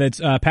Kerr? Yeah, that's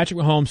Patrick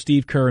Mahomes,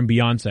 Steve Kerr, and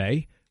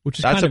Beyonce, which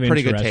is that's kind of a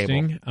pretty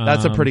interesting. good table.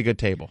 That's a pretty good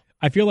table.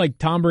 I feel like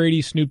Tom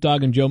Brady, Snoop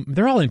Dogg, and Joe.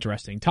 They're all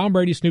interesting. Tom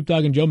Brady, Snoop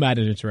Dogg, and Joe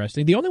Madden is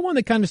interesting. The only one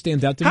that kind of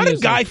stands out to me is how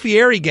did Guy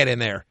Fieri get in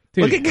there?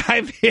 Dude, look at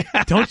Guy Fieri.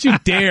 Don't you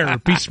dare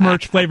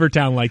besmirch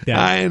Flavortown like that.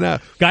 I know.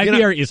 Guy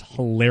Fieri is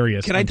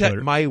hilarious. Can I tell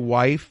you, my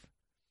wife?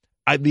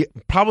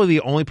 Probably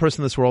the only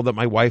person in this world that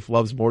my wife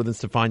loves more than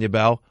Stefania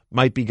Bell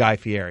might be Guy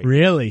Fieri.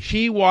 Really?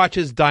 She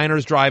watches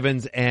Diners,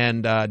 Drive-Ins,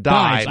 and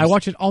Dives. I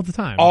watch it all the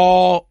time.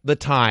 All the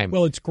time.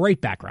 Well, it's great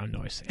background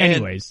noise. And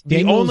anyways,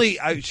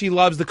 she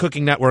loves the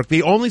Cooking Network.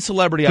 The only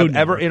celebrity I've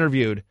ever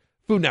interviewed,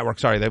 Food Network.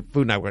 Sorry, the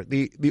Food Network.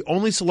 The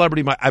only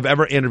celebrity I've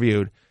ever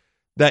interviewed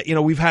that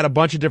we've had a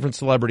bunch of different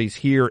celebrities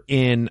here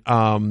in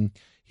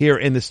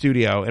the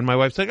studio, and my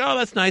wife's like, "Oh,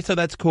 that's nice. Oh,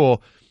 that's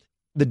cool."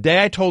 The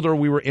day I told her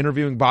we were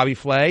interviewing Bobby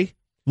Flay,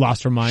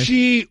 lost her mind.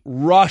 She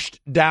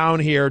rushed down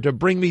here to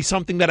bring me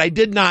something that I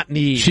did not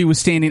need. She was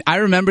standing. I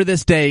remember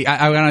this day.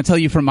 I'm going to tell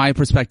you from my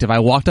perspective. I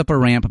walked up a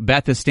ramp.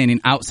 Beth is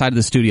standing outside of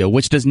the studio,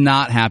 which does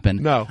not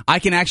happen. No. I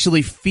can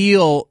actually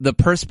feel the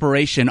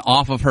perspiration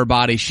off of her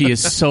body. She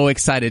is so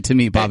excited to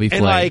meet Bobby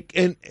Flay.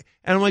 And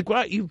I'm like,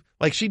 what?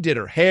 She did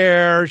her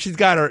hair. She's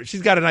got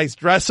a nice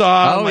dress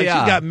on. Oh, yeah.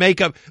 She's got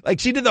makeup.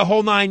 She did the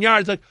whole 9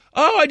 yards.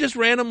 I just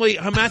randomly,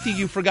 Matthew,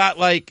 you forgot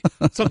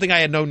something I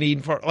had no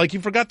need for. You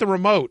forgot the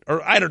remote,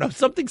 or I don't know,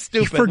 something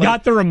stupid. You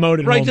forgot the remote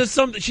at home. Just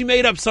something. She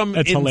made up some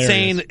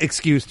insane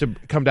excuse to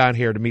come down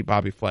here to meet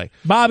Bobby Flay.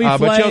 Bobby Flay.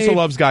 But she also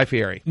loves Guy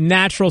Fieri.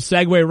 Natural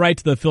segue right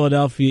to the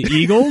Philadelphia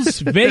Eagles.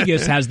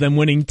 Vegas has them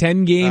winning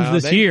 10 games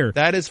this year.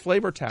 That is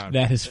Flavortown.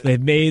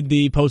 They've made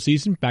the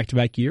postseason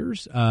back-to-back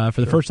years for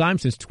the first time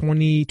since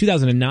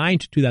 2009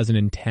 to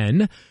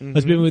 2010.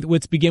 Mm-hmm.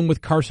 Let's begin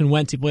with Carson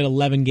Wentz. He played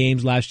 11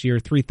 games last year,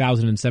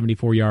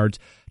 3,074 yards,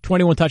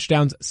 21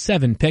 touchdowns,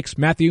 7 picks.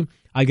 Matthew,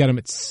 I got him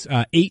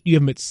at 8. You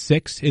have him at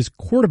 6. His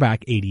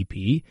quarterback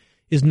ADP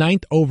is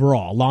 9th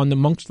overall, along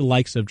amongst the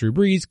likes of Drew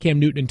Brees, Cam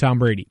Newton, and Tom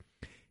Brady.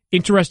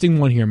 Interesting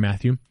one here,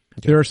 Matthew.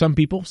 Okay. There are some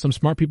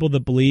smart people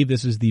that believe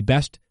this is the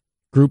best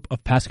group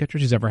of pass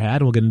catchers he's ever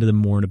had. We'll get into them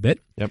more in a bit.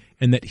 Yep.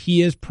 And that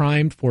he is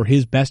primed for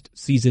his best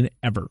season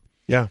ever.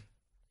 Yeah.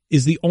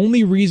 Is the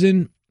only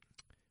reason,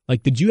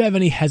 did you have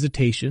any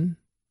hesitation?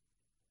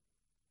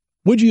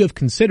 Would you have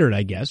considered,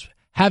 I guess,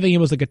 having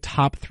him as a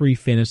top 3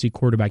 fantasy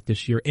quarterback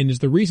this year? And is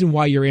the reason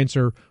why your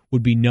answer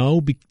would be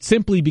no,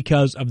 simply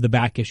because of the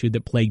back issue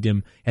that plagued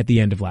him at the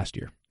end of last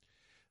year?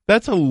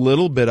 That's a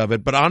little bit of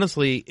it, but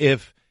honestly,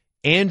 if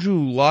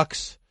Andrew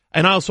Luck's,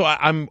 and also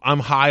I'm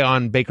high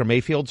on Baker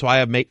Mayfield, so I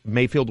have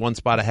Mayfield one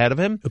spot ahead of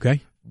him.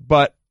 Okay,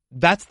 but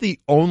that's the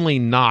only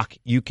knock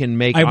you can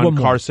make on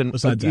Carson.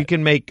 You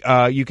can make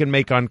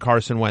on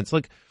Carson Wentz.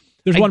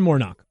 There's one more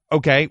knock.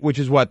 Okay, which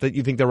is what? That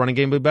you think their running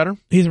game will be better?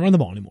 He doesn't run the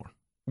ball anymore.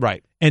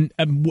 Right. And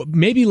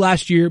maybe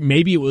last year,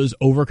 maybe it was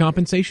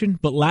overcompensation,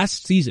 but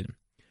last season,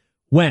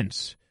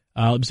 Wentz,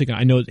 Let me think.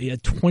 I know he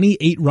had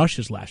 28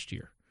 rushes last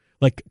year.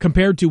 Like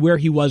compared to where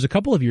he was a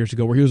couple of years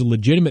ago, where he was a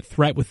legitimate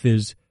threat with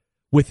his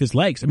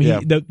legs. I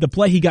mean, the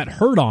play he got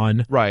hurt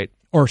on, right,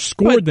 or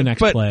scored the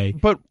next play.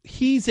 But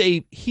he's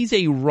a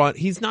run.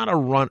 He's not a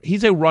run.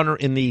 He's a runner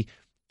in the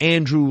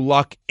Andrew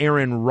Luck,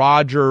 Aaron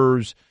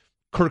Rodgers,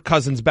 Kirk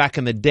Cousins back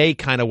in the day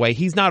kind of way.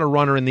 He's not a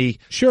runner in the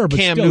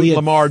Cam Newton,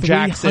 Lamar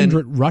Jackson.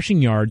 300 rushing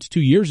yards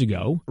 2 years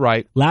ago.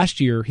 Right. Last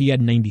year he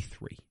had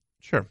 93.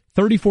 Sure.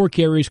 34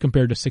 carries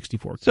compared to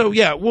 64 carries. So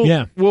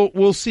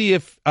we'll see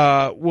if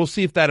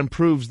that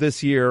improves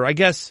this year. I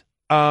guess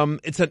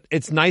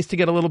it's nice to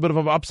get a little bit of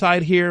an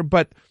upside here,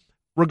 but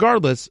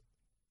regardless,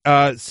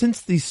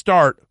 since the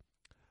start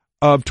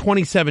of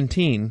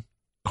 2017,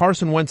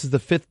 Carson Wentz is the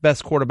 5th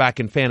best quarterback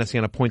in fantasy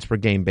on a points per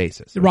game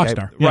basis. A rock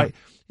star, right?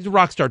 He's a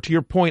rock star. To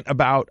your point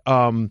about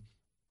the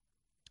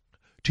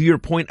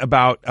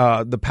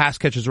pass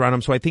catchers around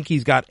him, so I think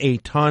he's got a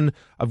ton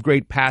of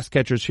great pass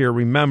catchers here.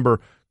 Remember,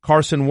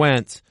 Carson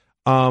Wentz,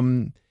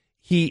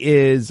 he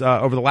is,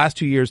 over the last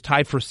 2 years,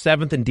 tied for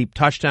 7th in deep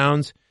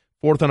touchdowns,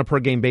 4th on a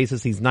per-game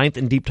basis. He's 9th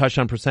in deep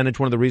touchdown percentage.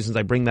 One of the reasons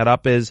I bring that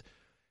up is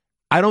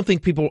I don't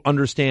think people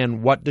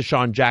understand what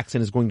Deshaun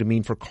Jackson is going to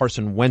mean for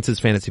Carson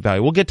Wentz's fantasy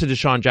value. We'll get to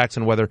Deshaun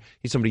Jackson, whether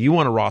he's somebody you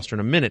want to roster in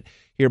a minute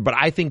here, but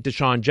I think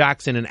Deshaun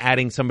Jackson and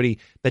adding somebody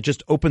that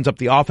just opens up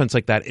the offense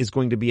like that is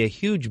going to be a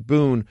huge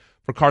boon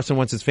for Carson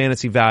Wentz's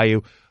fantasy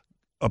value.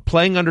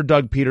 Playing under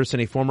Doug Peterson,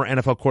 a former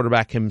NFL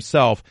quarterback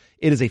himself,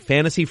 it is a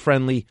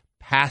fantasy-friendly,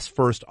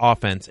 pass-first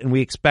offense, and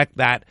we expect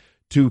that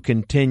to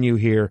continue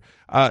here.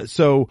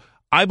 So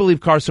I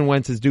believe Carson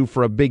Wentz is due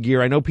for a big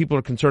year. I know people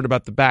are concerned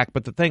about the back,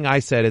 but the thing I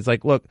said is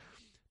like, look,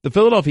 the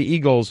Philadelphia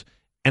Eagles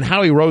and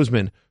Howie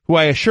Roseman, who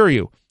I assure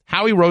you,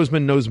 Howie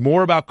Roseman knows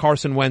more about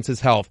Carson Wentz's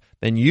health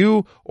than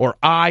you or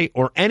I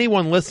or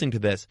anyone listening to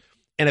this.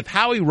 And if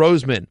Howie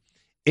Roseman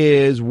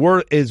is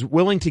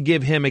willing to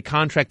give him a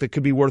contract that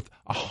could be worth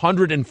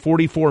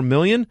 $144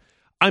 million,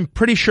 I'm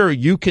pretty sure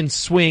you can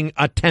swing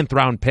a 10th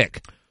round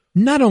pick.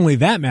 Not only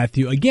that,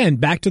 Matthew, again,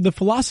 back to the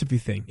philosophy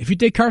thing. If you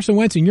take Carson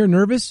Wentz and you're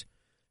nervous,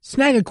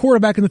 snag a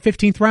quarterback in the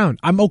 15th round.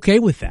 I'm okay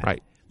with that.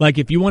 Right. Like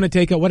if you want to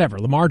take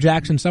Lamar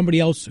Jackson, somebody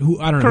else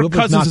who, I don't know. Kirk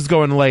Cousins is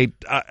going late.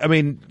 I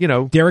mean,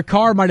 Derek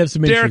Carr might have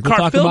some injuries. Derek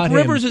Carr. Phillip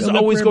Rivers is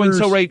always going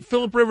so late.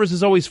 Phillip Rivers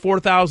is always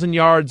 4,000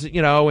 yards,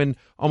 and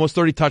almost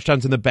 30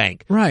 touchdowns in the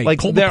bank. Right. Like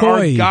Colt there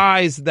McCoy. are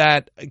guys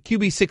that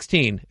QB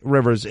 16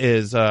 Rivers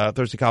is,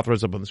 Thursday Kyle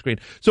throws up on the screen.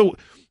 So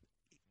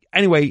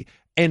anyway,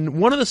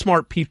 and one of the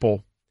smart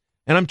people,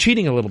 and I'm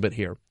cheating a little bit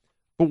here,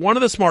 but one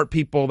of the smart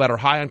people that are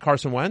high on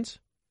Carson Wentz,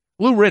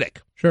 Lou Riddick.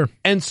 Sure.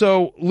 And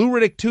so Lou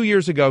Riddick 2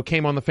 years ago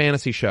came on the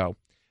fantasy show,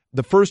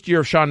 the first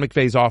year of Sean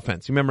McVay's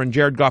offense. You remember in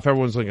Jared Goff,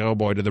 everyone's like, oh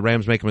boy, did the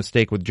Rams make a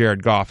mistake with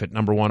Jared Goff at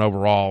number 1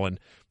 overall and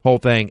whole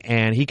thing.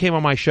 And he came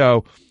on my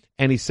show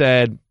and he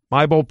said,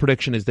 my bold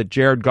prediction is that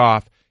Jared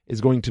Goff is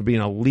going to be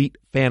an elite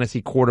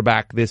fantasy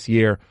quarterback this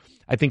year.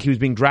 I think he was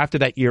being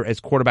drafted that year as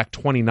quarterback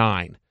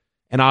 29.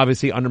 And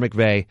obviously under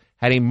McVay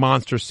had a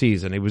monster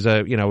season.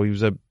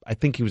 I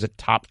think he was a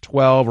top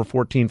 12 or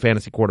 14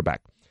 fantasy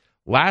quarterback.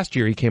 Last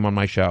year he came on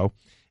my show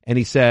and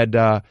he said,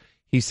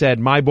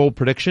 my bold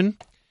prediction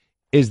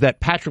is that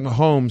Patrick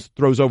Mahomes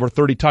throws over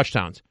 30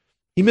 touchdowns.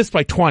 He missed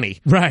by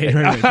 20.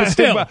 Right.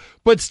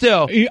 But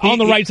still. On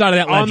the right side of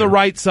that ledger. On the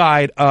right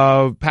side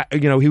of,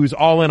 he was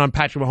all in on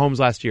Patrick Mahomes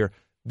last year.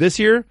 This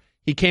year,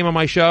 he came on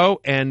my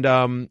show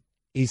and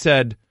he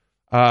said,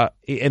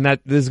 and that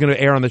this is going to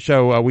air on the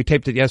show. We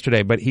taped it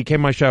yesterday, but he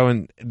came on my show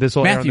and this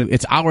will Matthew, air on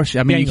it's our show.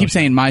 I mean, you keep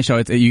saying my show.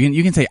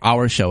 You can say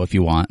our show if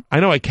you want. I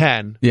know I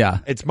can. Yeah.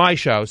 It's my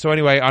show. So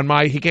anyway,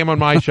 he came on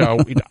my show.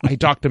 He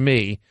talked to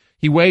me.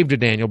 He waved to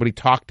Daniel, but he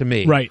talked to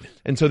me. Right.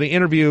 And so the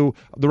interview,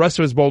 the rest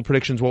of his bold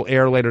predictions will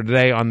air later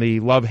today on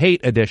the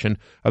Love-Hate edition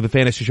of the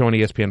Fantasy Show on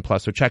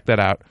ESPN+. So check that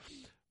out.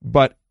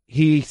 But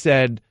he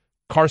said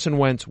Carson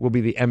Wentz will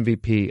be the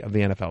MVP of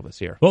the NFL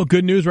this year. Well,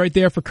 good news right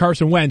there for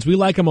Carson Wentz. We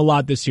like him a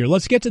lot this year.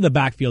 Let's get to the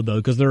backfield, though,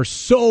 because there are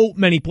so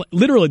many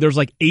literally, there's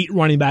like 8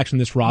 running backs in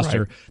this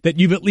roster that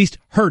you've at least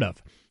heard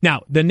of.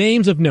 Now, the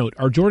names of note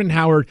are Jordan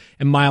Howard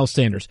and Miles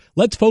Sanders.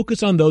 Let's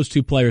focus on those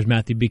two players,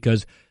 Matthew,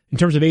 because in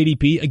terms of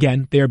ADP,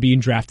 again, they are being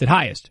drafted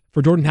highest.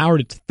 For Jordan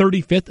Howard, it's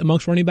 35th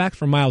amongst running backs.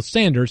 For Miles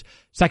Sanders,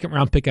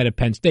 second-round pick out of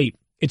Penn State,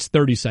 it's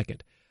 32nd.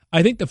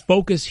 I think the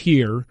focus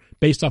here,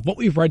 based off what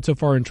we've read so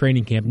far in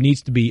training camp,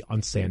 needs to be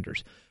on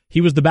Sanders.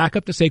 He was the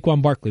backup to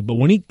Saquon Barkley, but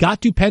when he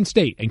got to Penn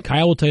State, and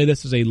Kyle will tell you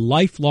this as a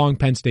lifelong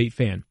Penn State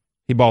fan,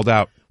 he balled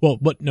out. Well,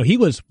 but no,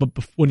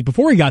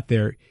 before he got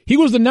there, he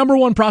was the number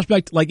 1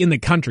 prospect in the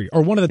country,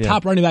 or one of the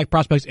top running back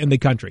prospects in the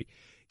country.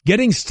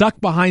 Getting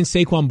stuck behind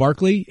Saquon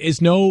Barkley is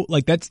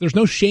there's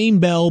no shame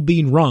bell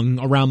being rung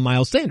around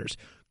Miles Sanders.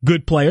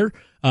 Good player,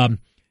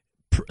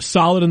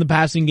 solid in the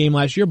passing game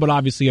last year, but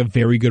obviously a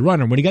very good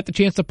runner. When he got the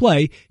chance to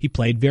play, he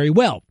played very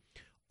well.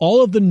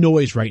 All of the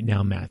noise right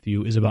now,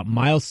 Matthew, is about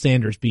Miles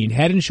Sanders being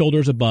head and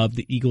shoulders above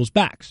the Eagles'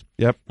 backs.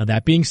 Yep. Now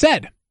that being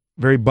said,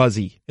 very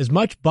buzzy. As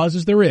much buzz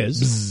as there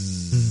is,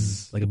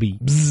 bzz, like a bee.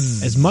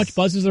 Bzz. As much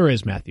buzz as there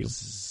is, Matthew.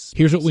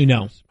 Here's what we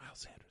know.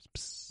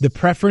 The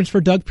preference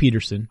for Doug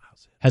Peterson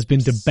has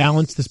been to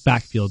balance this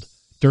backfield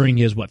during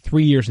his,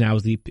 3 years now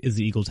as the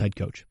Eagles head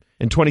coach.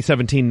 In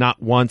 2017,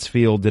 not once,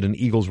 Field, did an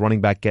Eagles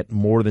running back get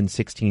more than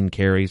 16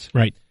 carries.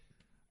 Right.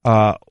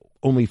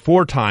 Only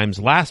 4 times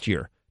last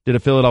year did a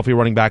Philadelphia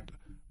running back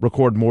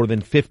record more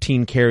than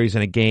 15 carries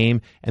in a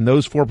game, and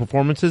those 4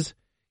 performances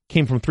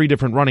came from 3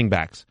 different running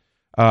backs.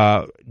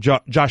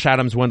 Josh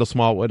Adams, Wendell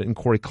Smallwood, and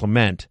Corey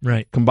Clement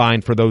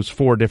combined for those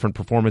 4 different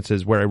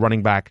performances where a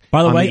running back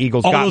By the way, the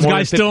Eagles all got those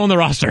guys still on the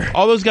roster.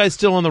 All those guys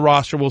still on the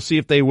roster. We'll see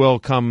if they will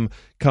come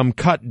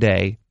cut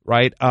day,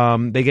 right?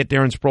 They get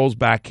Darren Sproles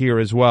back here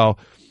as well.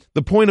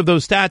 The point of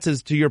those stats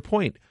is, to your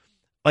point,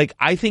 like,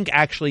 I think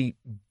actually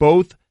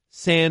both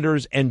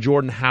Sanders and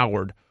Jordan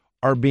Howard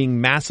are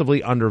being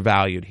massively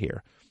undervalued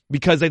here,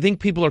 because I think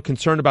people are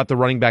concerned about the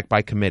running back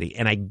by committee,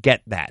 and I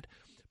get that.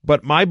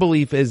 But my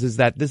belief is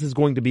that this is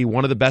going to be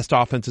one of the best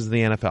offenses in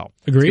the NFL.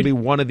 Agreed.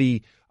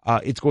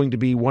 It's going to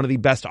be one of the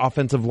best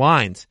offensive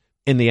lines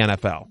in the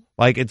NFL.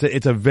 Like, it's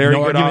a very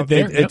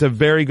it's a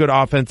very good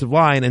offensive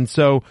line, and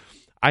so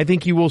I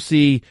think you will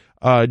see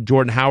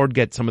Jordan Howard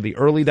get some of the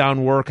early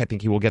down work. I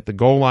think he will get the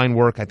goal line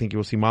work. I think you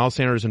will see Miles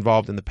Sanders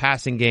involved in the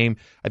passing game.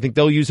 I think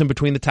they'll use him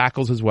between the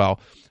tackles as well.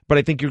 But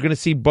I think you're going to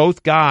see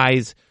both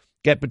guys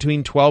get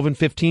between 12 and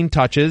 15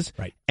 touches.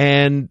 Right.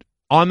 And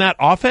on that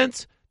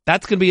offense,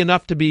 that's going to be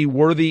enough to be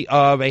worthy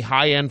of a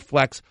high-end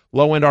flex,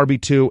 low-end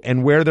RB2,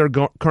 and where they're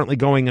currently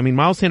going. I mean,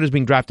 Miles Sanders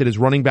being drafted as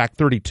running back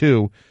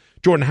 32,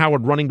 Jordan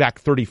Howard running back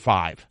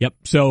 35. Yep,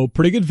 so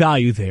pretty good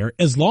value there,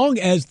 as long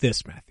as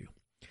this, Matthew.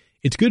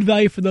 It's good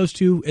value for those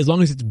two as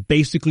long as it's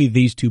basically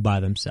these two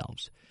by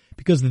themselves.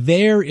 Because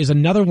there is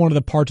another one of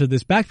the parts of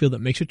this backfield that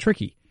makes it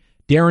tricky.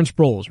 Darren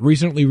Sproles,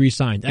 recently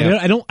re-signed.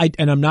 Yeah.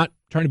 And I'm not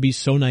trying to be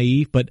so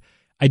naive, but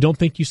I don't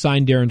think you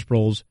signed Darren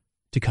Sproles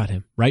to cut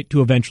him, right?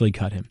 To eventually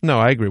cut him. No,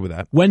 I agree with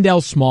that. Wendell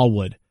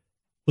Smallwood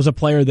was a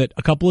player that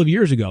a couple of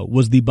years ago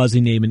was the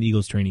buzzing name in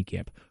Eagles training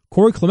camp.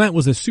 Corey Clement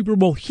was a Super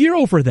Bowl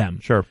hero for them.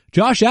 Sure.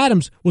 Josh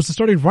Adams was the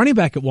starting running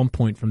back at one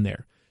point from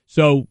there.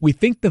 So we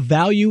think the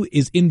value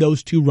is in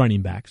those 2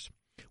 running backs.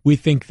 We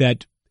think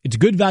that it's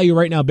good value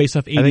right now based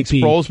off ADP. I think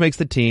Sproles makes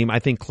the team. I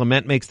think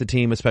Clement makes the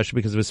team, especially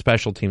because of his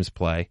special teams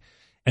play.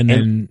 And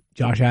then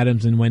Josh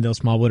Adams and Wendell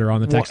Smallwood are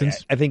on the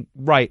Texans. I think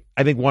one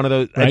of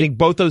those. Right? I think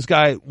both those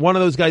guys. One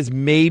of those guys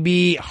may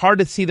be hard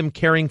to see them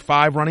carrying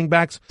 5 running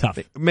backs. Tough.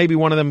 Maybe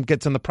one of them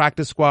gets in the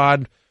practice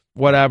squad.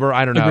 Whatever.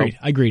 I don't know.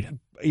 Agreed.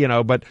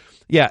 But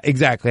yeah,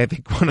 exactly. I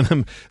think one of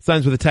them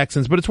signs with the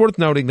Texans. But it's worth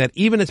noting that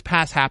even as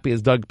pass happy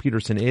as Doug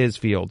Peterson is,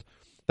 Field,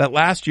 that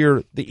last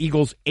year the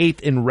Eagles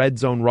 8th in red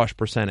zone rush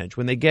percentage.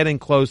 When they get in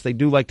close, they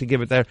do like to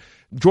give it there.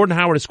 Jordan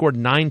Howard has scored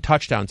 9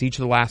 touchdowns each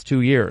of the last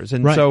 2 years.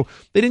 And so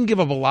they didn't give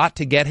up a lot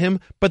to get him,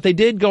 but they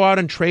did go out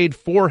and trade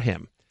for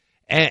him.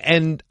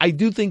 And I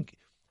do think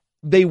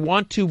they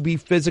want to be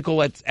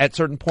physical at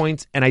certain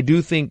points. And I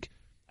think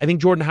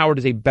Jordan Howard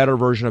is a better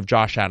version of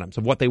Josh Adams,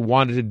 of what they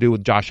wanted to do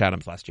with Josh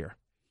Adams last year.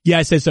 Yeah,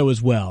 I say so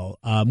as well,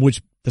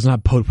 which does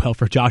not bode well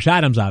for Josh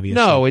Adams,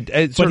 obviously. No, it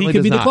certainly does not. But he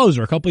could be the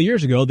closer. A couple of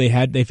years ago,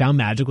 they found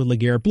magic with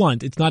LeGarrette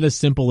Blount. It's not as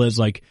simple as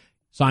like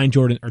sign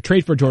Jordan or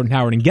trade for Jordan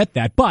Howard and get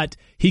that, but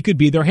he could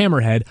be their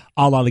hammerhead,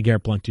 a la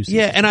LeGarrette Blount 2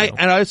 seasons ago.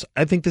 Yeah,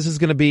 I think this is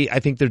going to be. I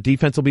think their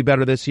defense will be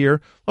better this year.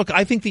 Look,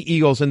 I think the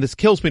Eagles, and this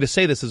kills me to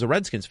say this as a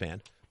Redskins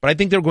fan, but I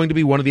think they're going to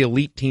be one of the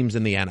elite teams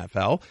in the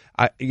NFL.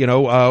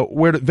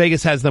 Where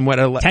Vegas has them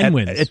 10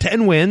 wins. At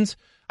 10 wins,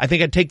 I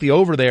think I'd take the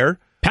over there.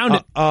 Pound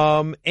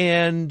it.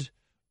 And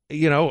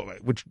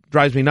which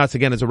drives me nuts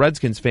again as a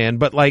Redskins fan,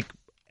 but like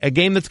a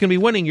game that's going to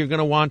be winning, you're going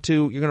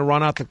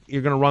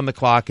to run the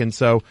clock. And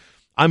so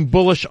I'm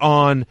bullish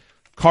on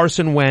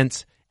Carson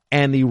Wentz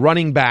and the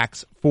running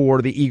backs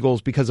for the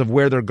Eagles because of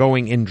where they're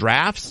going in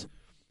drafts.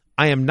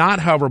 I am not,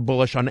 however,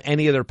 bullish on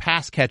any of their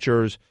pass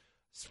catchers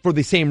for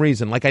the same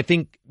reason. Like, I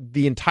think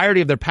the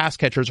entirety of their pass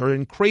catchers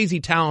are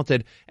crazy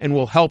talented and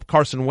will help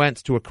Carson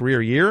Wentz to a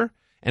career year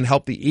and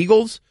help the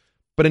Eagles.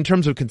 But in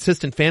terms of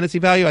consistent fantasy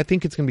value, I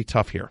think it's going to be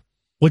tough here.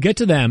 We'll get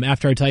to them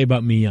after I tell you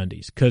about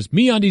MeUndies, because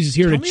MeUndies is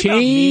here to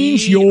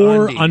change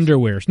your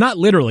underwears. Not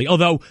literally,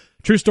 although,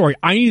 true story,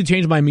 I need to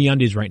change my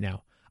MeUndies right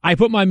now. I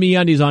put my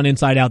MeUndies on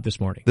inside out this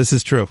morning. This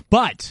is true.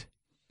 But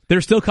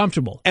they're still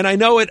comfortable. And I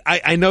know it.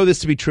 I know this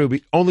to be true,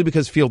 only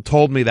because Field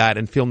told me that,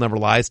 and Field never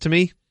lies to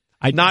me.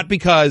 Not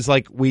because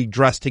like we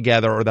dressed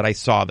together or that I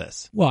saw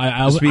this. Well,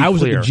 I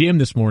was at the gym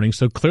this morning,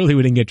 so clearly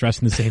we didn't get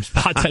dressed in the same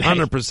spot today.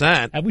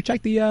 100%. Have we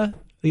checked the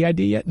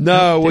ID yet?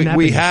 No,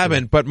 we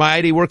haven't. But my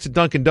ID works at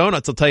Dunkin'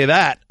 Donuts. I'll tell you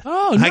that.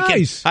 Oh,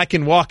 nice. I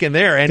can walk in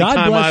there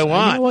anytime I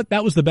want. You know what?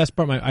 That was the best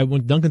part. I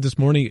went to Dunkin's this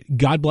morning.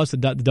 God bless the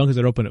Dunkin's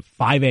that opened at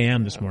 5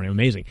 a.m. this morning.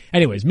 Amazing.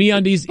 Anyways,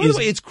 MeUndies By the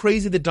way, it's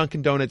crazy that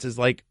Dunkin' Donuts is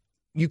like,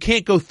 you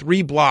can't go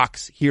 3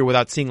 blocks here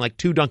without seeing like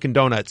 2 Dunkin'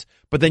 Donuts.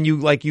 But then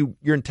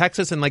you're in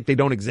Texas and like they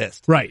don't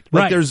exist. Right.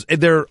 Like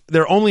they're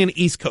only an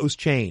East Coast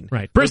chain.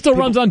 Right. Bristol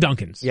runs on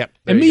Dunkin's. Yep.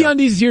 And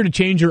MeUndies is here to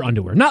change your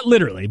underwear. Not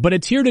literally, but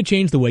it's here to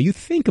change the way you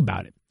think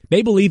about it.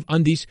 They believe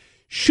undies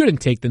shouldn't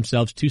take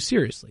themselves too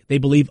seriously. They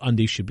believe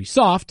undies should be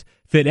soft,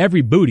 fit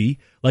every booty,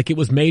 like it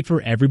was made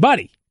for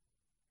everybody.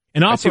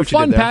 and offer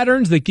fun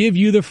patterns that give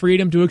you the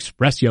freedom to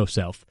express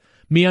yourself.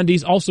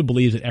 MeUndies also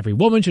believes that every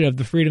woman should have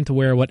the freedom to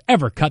wear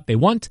whatever cut they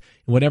want,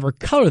 in whatever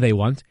color they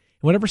want,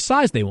 in whatever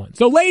size they want.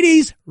 So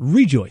ladies,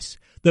 rejoice.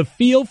 The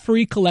Feel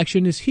Free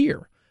collection is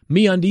here.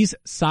 MeUndies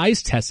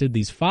size tested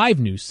these 5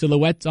 new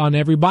silhouettes on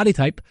every body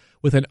type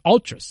with an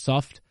ultra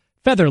soft,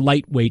 feather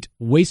lightweight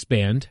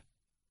waistband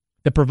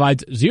that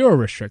provides 0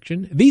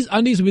 restriction. These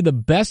undies will be the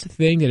best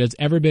thing that has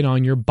ever been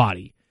on your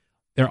body.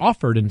 They're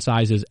offered in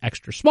sizes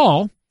extra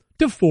small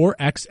to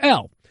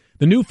 4XL.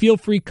 The new Feel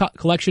Free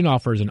collection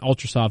offers an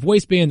ultra-soft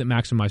waistband that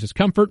maximizes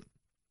comfort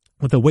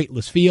with a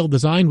weightless feel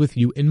designed with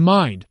you in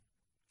mind.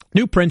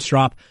 New prints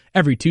drop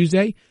every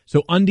Tuesday,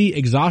 so undie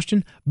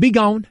exhaustion be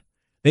gone.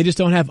 They just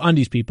don't have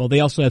undies, people. They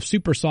also have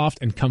super soft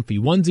and comfy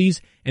onesies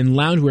and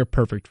loungewear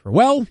perfect for,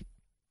 well,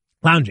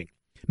 lounging.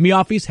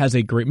 MeUndies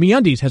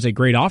has a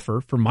great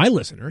offer for my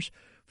listeners.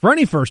 For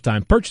any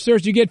first-time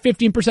purchasers, you get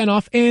 15%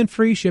 off and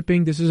free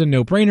shipping. This is a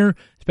no-brainer,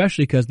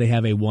 especially because they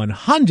have a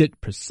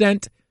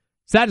 100%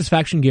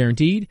 satisfaction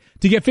guaranteed.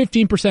 To get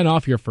 15%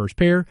 off your first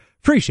pair,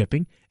 free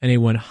shipping, and a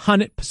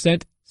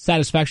 100%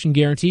 satisfaction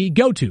guarantee,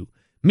 go to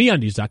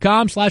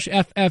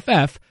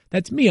MeUndies.com/FFF.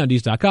 That's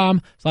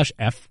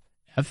MeUndies.com/FFF.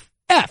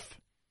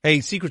 Hey,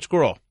 Secret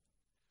Squirrel,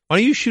 why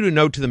don't you shoot a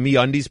note to the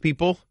MeUndies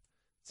people?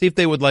 See if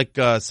they would like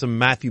some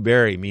Matthew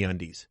Berry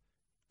MeUndies.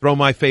 Throw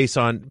my face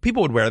on.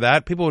 People would wear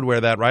that. People would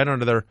wear that right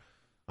under their,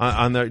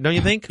 on their. Don't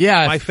you think?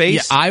 Yeah, my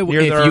face. Yeah,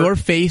 if your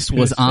face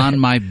was on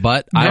my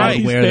butt, I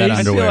would wear that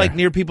underwear. I feel like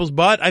near people's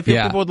butt. I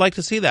feel people would like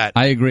to see that.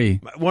 I agree.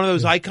 One of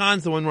those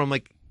icons, the one where I'm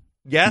like,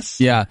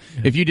 yes. Yeah.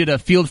 If you did a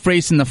Field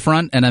face in the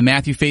front and a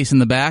Matthew face in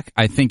the back,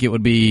 I think it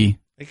would be.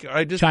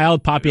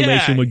 Child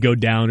population would go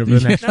down over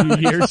the next few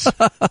years.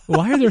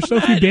 Why are there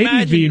so few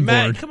babies being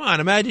born? Come on,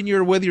 imagine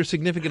you're with your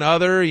significant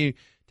other. You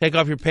take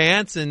off your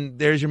pants, and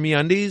there's your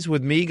MeUndies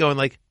with me going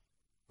like.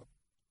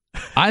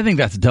 I think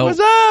that's dope. What's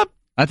up?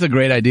 That's a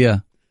great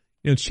idea.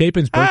 You know, it's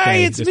Chapin's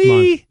birthday it's this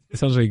me. month. It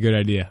sounds like a good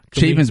idea.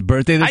 Chapin's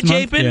birthday this month? Hi,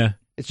 Chapin. Yeah.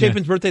 It's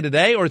Chapin's birthday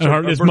today, or it's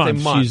her birthday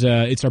month?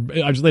 It's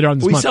later on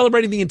this month. Are we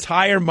celebrating the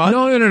entire month?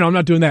 No, I'm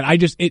not doing that.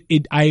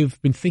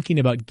 I've been thinking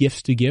about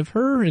gifts to give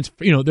her. It's,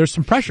 there's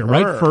some pressure,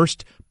 right?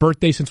 First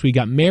birthday since we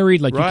got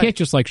married. Like, you can't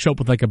just like show up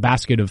with like a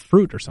basket of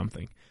fruit or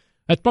something.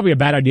 That's probably a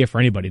bad idea for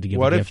anybody to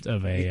give a gift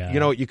of a. You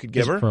know what you could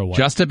give her?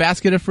 Just a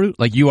basket of fruit?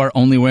 Like you are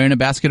only wearing a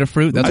basket of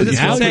fruit? That's I was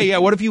just going to say,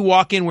 what if you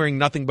walk in wearing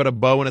nothing but a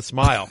bow and a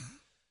smile?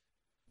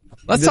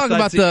 Let's talk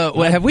about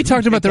have we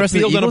talked about the rest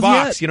of the Eagles field in a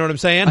box, yet? You know what I'm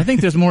saying? I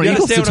think there's more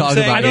Eagles to talk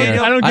about here.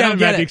 I don't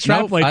get it.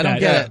 Extrapolate that. I don't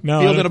get it.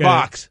 Field in a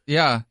box.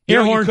 Yeah. You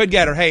know what you could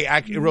get her? Hey,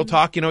 real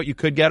talk, you know what you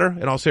could get her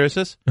in all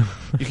seriousness?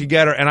 You could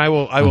get her, and I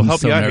will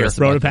help you out here.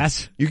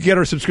 Rotopass? You can get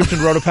her a subscription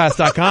to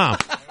rotopass.com.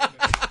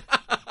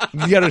 You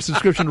can get her a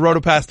subscription to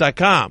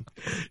rotopass.com.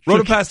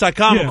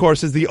 Rotopass.com, of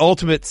course, is the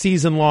ultimate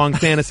season-long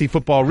fantasy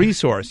football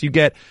resource. You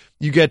get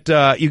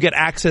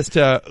access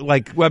to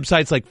like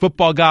websites like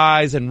Football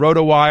Guys and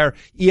RotoWire,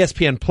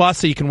 ESPN Plus,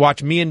 so you can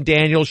watch me and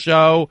Daniel's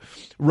show,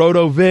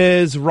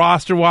 RotoViz,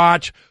 Roster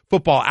Watch,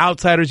 Football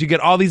Outsiders. You get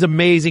all these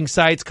amazing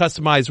sites,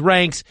 customized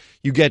ranks.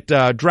 You get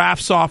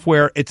draft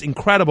software. It's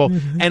incredible.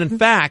 And in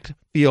fact,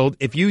 Field,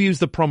 if you use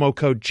the promo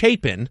code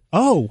Chapin,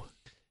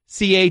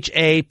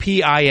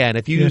 CHAPIN,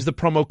 if you use the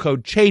promo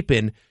code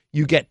Chapin,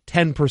 you get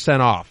 10%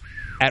 off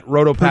at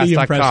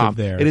rotopass.com.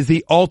 It is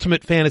the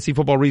ultimate fantasy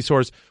football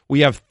resource.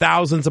 We have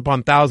thousands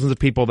upon thousands of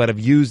people that have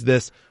used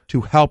this to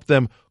help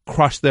them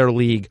crush their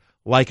league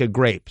like a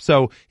grape.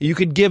 So you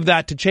could give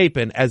that to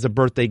Chapin as a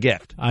birthday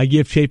gift. I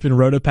give Chapin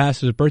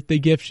Rotopass as a birthday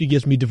gift. She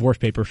gives me divorce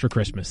papers for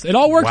Christmas. It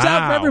all works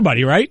out for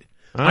everybody, right?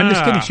 I'm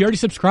just kidding. She already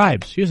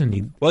subscribes. She doesn't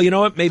need. Well, you know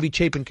what? Maybe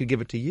Chapin could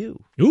give it to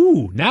you.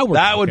 Ooh, now we're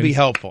That would be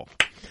helpful.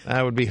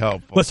 That would be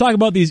helpful. Let's talk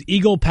about these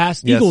Eagles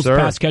pass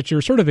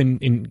catchers sort of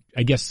in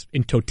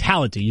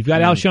totality. You've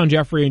got Alshon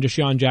Jeffrey and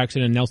Deshaun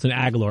Jackson and Nelson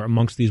Aguilar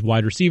amongst these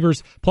wide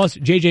receivers, plus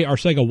J.J.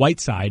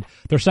 Arcega-Whiteside,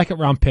 their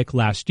second-round pick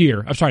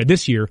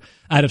this year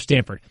out of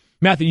Stanford.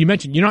 Matthew, you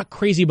mentioned you're not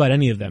crazy about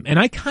any of them, and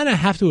I kind of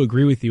have to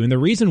agree with you, and the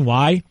reason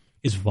why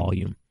is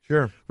volume.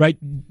 Sure. Right?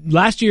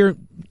 Last year,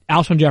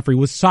 Alshon Jeffrey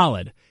was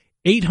solid.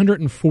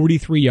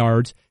 843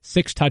 yards,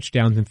 6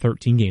 touchdowns in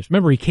 13 games.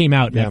 Remember, he came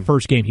out in that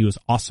first game. He was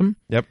awesome.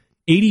 Yep.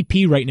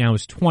 ADP right now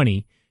is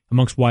 20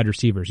 amongst wide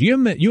receivers. You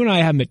and I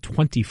have him at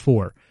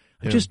 24.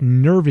 I'm just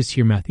nervous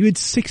here, Matthew. You had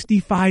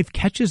 65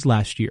 catches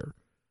last year.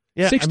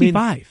 Yeah, 65.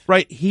 I mean,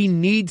 right. He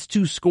needs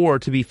to score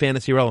to be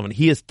fantasy relevant.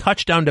 He is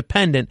touchdown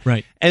dependent.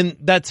 Right. And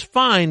that's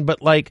fine,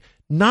 but like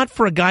not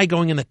for a guy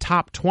going in the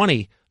top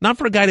 20. Not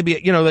for a guy to be,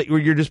 that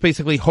you're just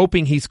basically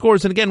hoping he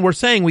scores. And again, we're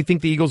saying we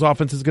think the Eagles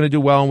offense is going to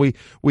do well, and we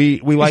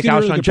like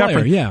Alshon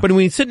Jeffrey. But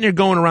when he's sitting there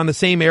going around the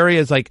same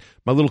areas like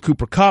my little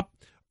Cooper Kupp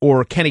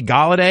or Kenny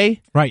Golladay,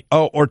 right?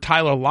 Or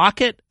Tyler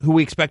Lockett, who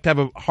we expect to have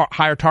a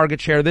higher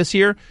target share this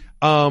year.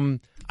 I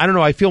don't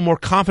know. I feel more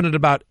confident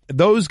about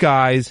those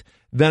guys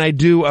than I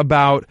do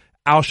about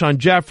Alshon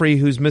Jeffrey,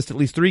 who's missed at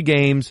least 3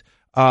 games,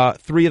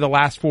 3 of the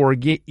last 4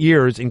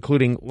 years,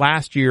 including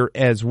last year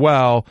as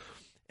well.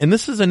 And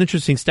this is an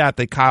interesting stat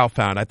that Kyle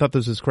found. I thought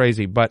this was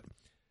crazy, but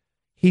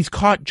he's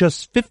caught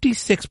just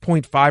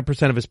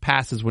 56.5% of his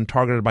passes when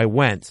targeted by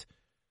Wentz,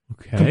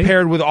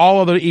 compared with all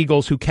other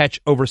Eagles who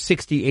catch over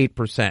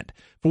 68%.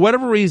 For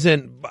whatever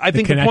reason, I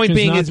think the point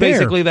being is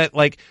basically that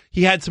like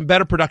he had some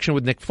better production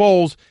with Nick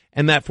Foles,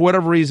 and that for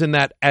whatever reason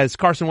that as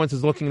Carson Wentz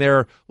is looking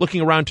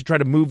around to try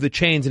to move the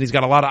chains, and he's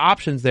got a lot of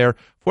options there,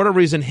 for whatever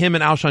reason, him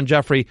and Alshon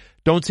Jeffrey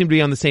don't seem to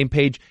be on the same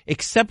page,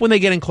 except when they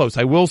get in close.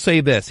 I will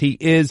say this. He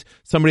is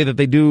somebody that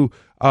they do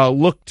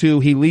look to.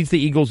 He leads the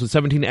Eagles with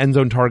 17 end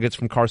zone targets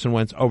from Carson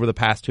Wentz over the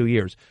past 2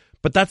 years.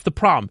 But that's the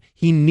problem.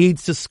 He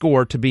needs to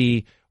score to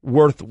be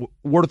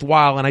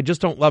worthwhile, and I just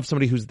don't love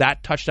somebody who's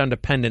that touchdown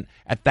dependent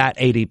at that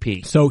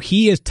ADP. So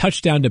he is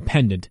touchdown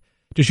dependent.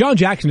 Deshaun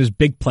Jackson is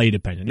big play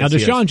dependent. Now,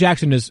 yes, Deshaun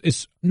Jackson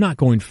is not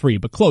going free,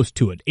 but close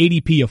to it.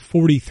 ADP of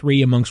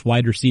 43 amongst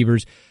wide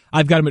receivers.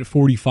 I've got him at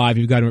 45.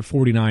 You've got him at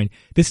 49.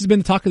 This has been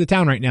the talk of the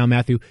town right now,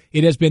 Matthew.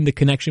 It has been the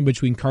connection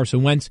between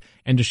Carson Wentz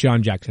and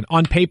Deshaun Jackson.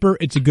 On paper,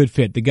 it's a good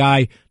fit. The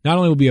guy not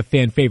only will be a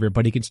fan favorite,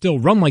 but he can still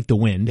run like the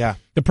wind. Yeah.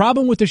 The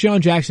problem with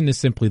Deshaun Jackson is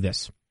simply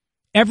this.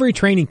 Every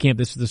training camp,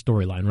 this is the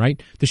storyline,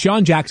 right?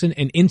 Deshaun Jackson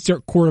and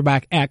insert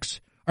quarterback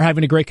X are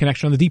having a great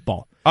connection on the deep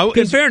ball. Oh,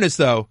 in fairness,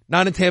 though,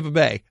 not in Tampa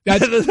Bay.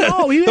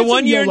 The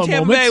 1 year in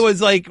Tampa Bay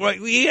was like, but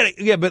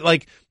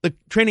like the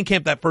training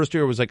camp that first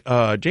year was like,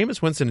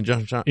 Jameis Winston and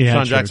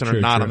Deshaun Jackson are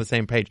not on the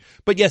same page.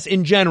 But yes,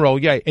 in general,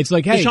 it's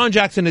like, hey, Deshaun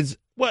Jackson is,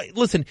 well,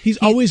 listen, he's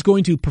always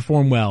going to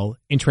perform well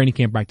in training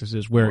camp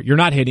practices where you're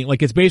not hitting.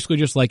 Like, it's basically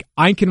just like,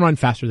 I can run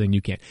faster than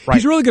you can. Right.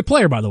 He's a really good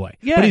player, by the way.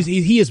 Yeah. But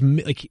he is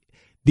like,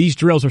 these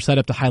drills are set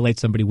up to highlight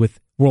somebody with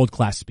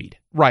world-class speed.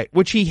 Right,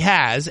 which he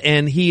has,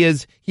 and he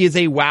is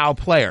a wow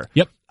player.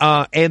 Yep.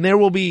 And there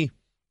will be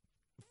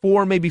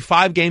 4, maybe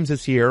 5 games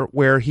this year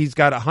where he's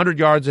got 100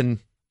 yards and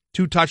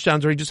 2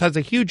 touchdowns, or he just has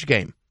a huge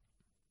game.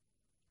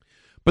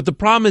 But the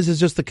problem is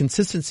just the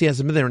consistency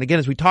hasn't been there. And again,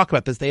 as we talk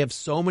about this, they have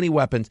so many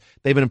weapons.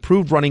 They have an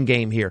improved running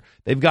game here.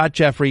 They've got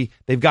Jeffrey.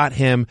 They've got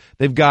him.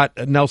 They've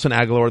got Nelson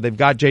Aguilar. They've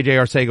got J.J.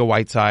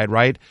 Arcega-Whiteside,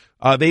 right?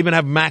 They even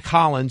have Mac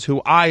Hollins,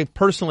 who I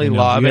personally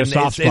love. And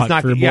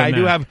I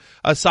do have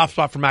a soft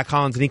spot for Mac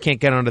Hollins, and he can't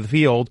get onto the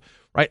field,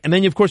 right? And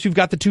then, of course, you've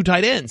got the 2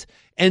 tight ends.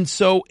 And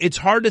so it's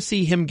hard to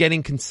see him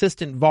getting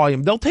consistent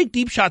volume. They'll take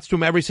deep shots to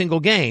him every single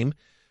game,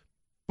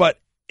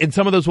 and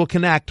some of those will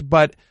connect,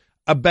 but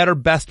a better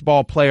best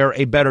ball player,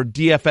 a better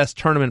DFS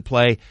tournament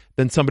play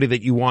than somebody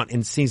that you want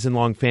in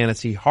season-long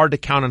fantasy. Hard to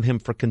count on him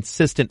for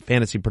consistent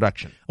fantasy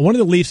production. I wanted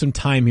to leave some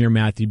time here,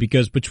 Matthew,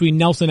 because between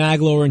Nelson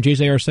Aguilar and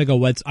J.J.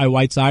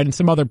 Arcega-Whiteside and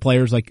some other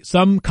players, like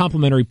some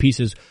complementary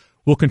pieces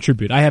will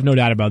contribute. I have no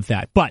doubt about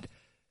that. But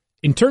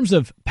in terms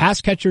of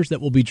pass catchers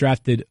that will be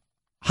drafted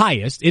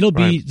highest, it'll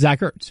be Zach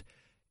Ertz.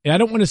 And I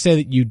don't want to say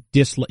that you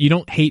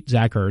don't hate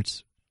Zach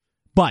Ertz,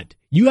 but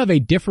you have a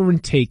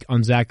different take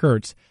on Zach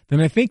Ertz than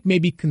I think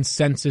maybe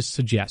consensus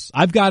suggests.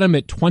 I've got him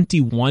at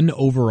 21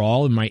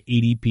 overall in my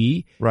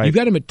ADP. Right. You've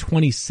got him at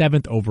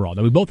 27th overall.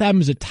 Now, we both have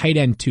him as a tight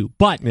end too,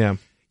 but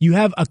you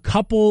have a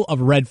couple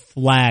of red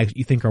flags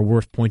you think are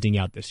worth pointing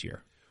out this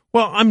year.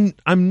 Well,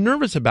 I'm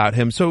nervous about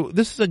him. So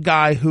this is a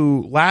guy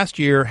who last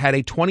year had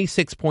a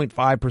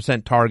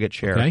 26.5% target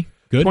share. Okay,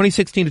 good.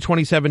 2016 to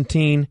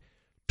 2017,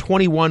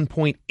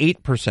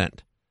 21.8%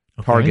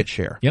 target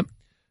share. Yep.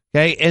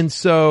 Okay, and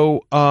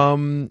so,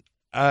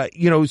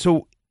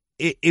 so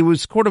it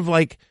was sort of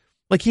like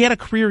he had a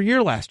career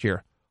year last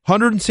year,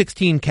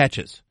 116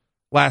 catches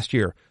last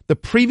year. The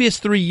previous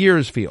 3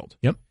 years, Field.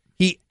 Yep.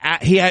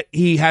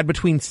 He had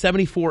between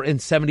 74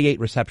 and 78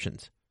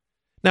 receptions.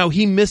 Now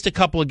he missed a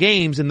couple of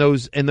games in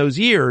those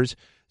years,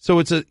 so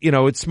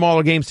it's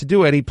smaller games to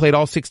do it. He played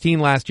all 16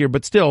 last year,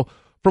 but still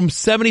from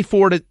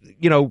 74 to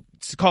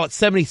call it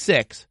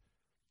 76.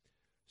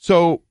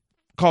 So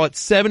call it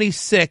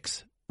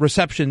 76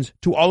 receptions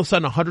to all of a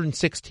sudden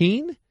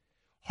 116.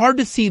 Hard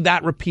to see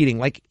that repeating.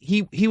 Like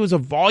he was a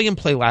volume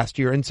play last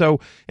year, and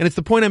it's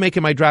the point I make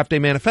in my draft day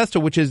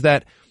manifesto, which is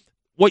that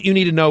what you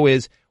need to know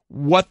is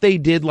what they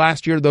did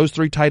last year. Those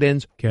 3 tight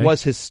ends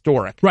was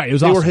historic. Right, it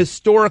was they awesome. were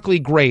historically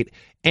great.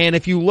 And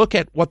if you look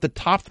at what the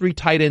top 3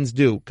 tight ends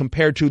do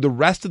compared to the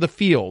rest of the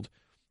field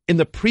in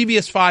the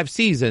previous 5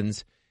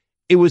 seasons,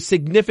 it was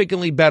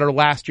significantly better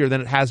last year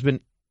than it has been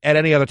at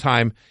any other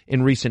time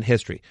in recent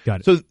history.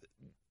 Got it. So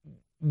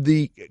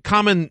the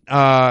common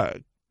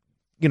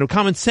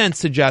sense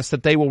suggests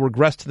that they will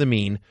regress to the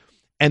mean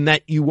and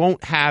that you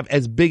won't have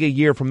as big a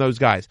year from those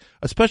guys,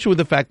 especially with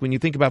the fact when you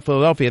think about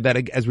Philadelphia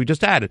that, as we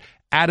just added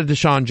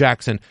Deshaun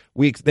Jackson.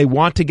 They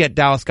want to get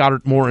Dallas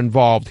Goedert more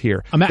involved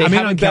here. They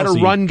have a better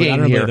run game I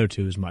don't know here. the other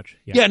 2 as much.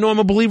 I'm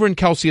a believer in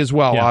Kelsey as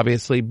well,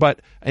 obviously,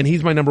 and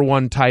he's my number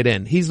 1 tight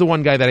end. He's the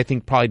one guy that I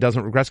think probably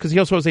doesn't regress because he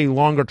also has a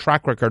longer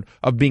track record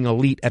of being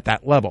elite at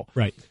that level.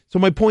 Right. So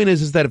my point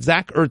is that if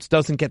Zach Ertz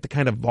doesn't get the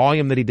kind of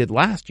volume that he did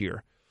last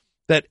year,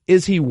 that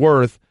is he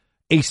worth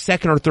a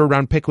second or third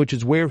round pick, which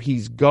is where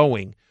he's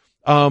going.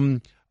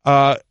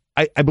 I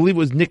believe it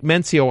was Nick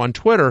Mencio on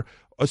Twitter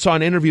saw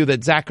an interview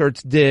that Zach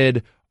Ertz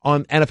did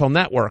on NFL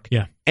Network.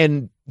 Yeah.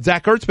 And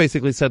Zach Ertz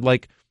basically said,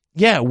 like,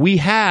 we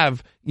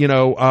have,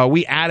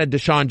 we added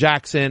Deshaun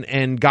Jackson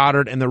and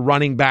Goddard and the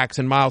running backs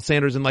and Miles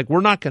Sanders, and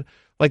we're not going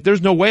to,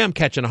 there's no way I'm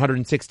catching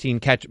 116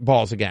 catch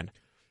balls again.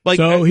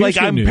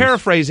 I'm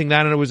paraphrasing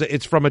that, and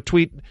it's from a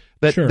tweet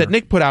that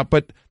Nick put out,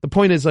 but the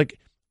point is,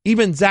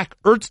 even Zach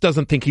Ertz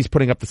doesn't think he's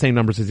putting up the same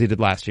numbers as he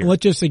did last year.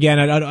 Let's just, again,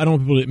 I don't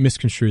want people to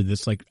misconstrue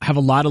this. I have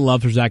a lot of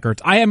love for Zach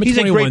Ertz. I am he's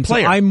 21, a great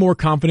player. So I'm more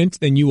confident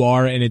than you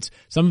are, and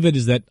some of it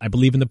is that I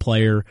believe in the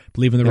player,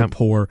 believe in the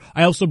rapport.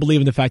 I also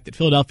believe in the fact that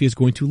Philadelphia is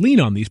going to lean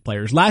on these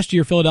players. Last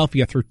year,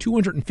 Philadelphia threw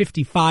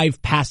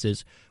 255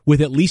 passes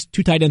with at least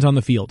 2 tight ends on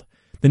the field.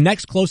 The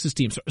next closest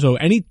team,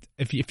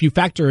 if you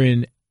factor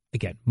in,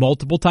 again,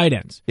 multiple tight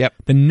ends,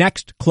 the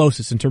next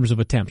closest in terms of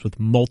attempts with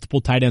multiple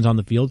tight ends on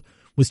the field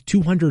was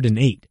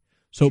 208.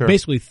 So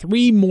basically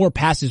 3 more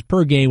passes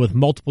per game with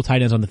multiple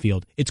tight ends on the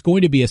field. It's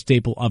going to be a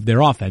staple of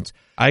their offense.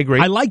 I agree.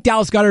 I like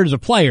Dallas Goedert as a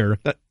player.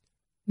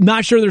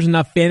 Not sure there's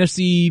enough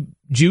fantasy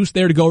juice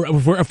there to go.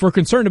 If we're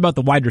concerned about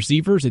the wide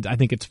receivers, I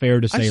think it's fair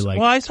to say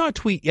I saw a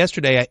tweet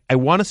yesterday. I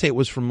want to say it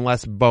was from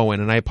Les Bowen,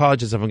 and I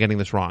apologize if I'm getting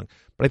this wrong,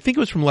 but I think it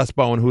was from Les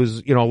Bowen, who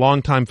is, a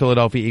longtime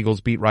Philadelphia Eagles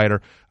beat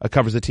writer,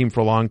 covers the team for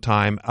a long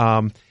time.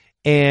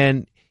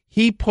 And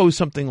he posed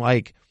something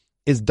like,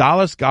 is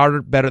Dallas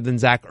Goedert better than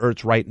Zach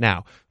Ertz right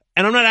now?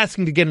 And I'm not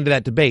asking to get into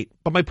that debate,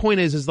 but my point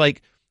is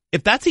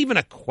if that's even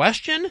a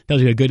question,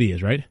 tells you how good he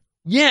is, right?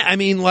 Yeah,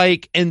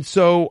 and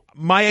so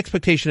my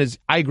expectation is,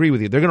 I agree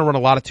with you. They're going to run a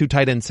lot of 2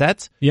 tight end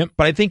sets. Yep.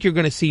 But I think you're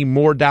going to see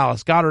more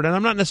Dallas Goedert, and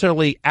I'm not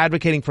necessarily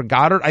advocating for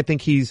Goddard. I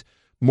think he's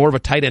more of a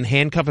tight end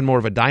handcuff and more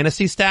of a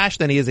dynasty stash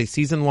than he is a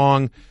season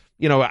long.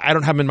 I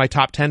don't have him in my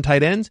top 10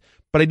 tight ends,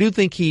 but I do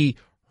think he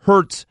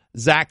hurts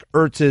Zach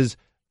Ertz's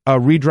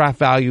redraft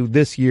value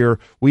this year.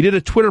 We did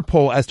a Twitter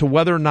poll as to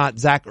whether or not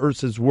Zach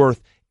Ertz is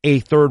worth a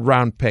 3rd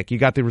round pick. You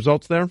got the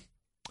results there?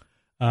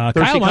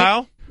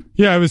 Kyle?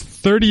 Yeah, it was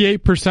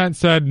 38%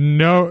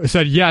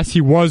 said yes,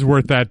 he was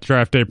worth that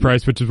draft day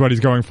price, which is what he's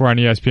going for on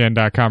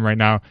ESPN.com right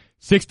now.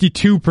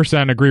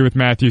 62% agree with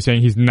Matthew,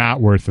 saying he's not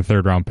worth the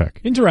 3rd round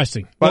pick.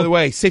 Interesting. By the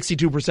way,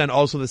 62%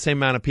 also the same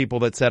amount of people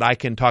that said I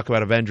can talk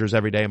about Avengers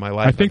every day of my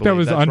life. I think that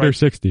was under right.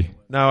 60.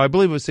 No, I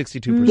believe it was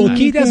 62%. Well,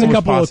 Keith has a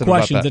couple of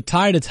questions that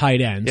tie to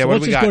tight ends. Yeah, so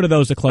let's just go to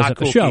those to close up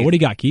the show. Keith. What do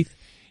you got, Keith?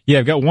 Yeah,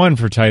 I've got one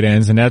for tight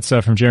ends, and that's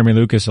from Jeremy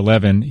Lucas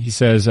 11. He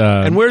says,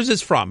 and where's this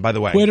from, by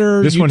the way?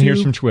 Twitter. This YouTube? one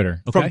here's from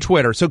Twitter. Okay. From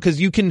Twitter. So,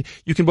 because you can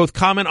both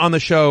comment on the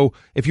show.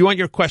 If you want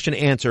your question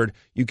answered,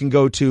 you can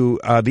go to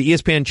the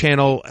ESPN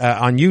channel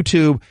on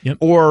YouTube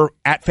or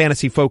at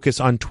Fantasy Focus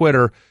on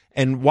Twitter.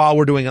 And while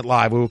we're doing it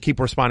live, we will keep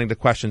responding to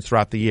questions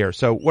throughout the year.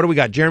 So, what do we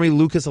got? Jeremy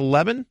Lucas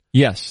 11?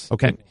 Yes.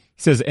 Okay.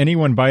 He says,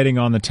 anyone biting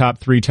on the top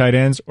 3 tight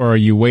ends, or are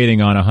you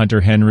waiting on a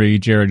Hunter Henry,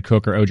 Jared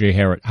Cook, or O.J.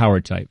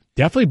 Howard type?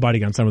 Definitely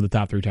biting on some of the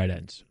top 3 tight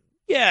ends.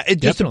 Yeah, it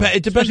just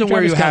depends on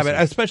where you have it,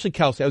 especially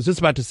Kelsey. I was just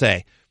about to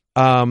say,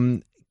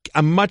 I'm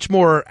much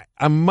more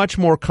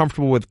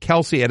comfortable with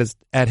Kelsey at his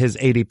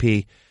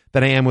ADP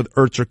than I am with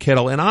Ertz or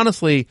Kittle. And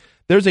honestly,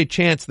 there's a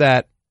chance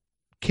that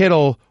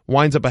Kittle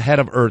winds up ahead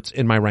of Ertz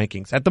in my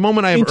rankings. At the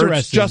moment, I have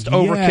Ertz just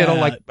over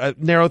Kittle,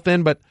 narrow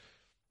thin, but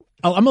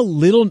I'm a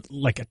little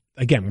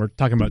again, we're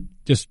talking about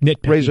just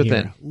nitpicking razor here.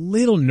 thin.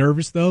 Little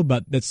nervous though,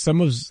 but that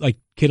some of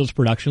Kittle's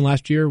production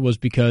last year was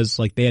because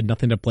they had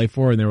nothing to play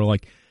for, and they were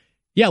like,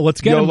 yeah, let's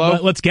get him.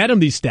 Let's get him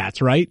these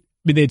stats, right? I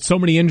mean, they had so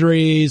many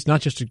injuries,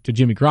 not just to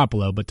Jimmy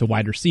Garoppolo, but to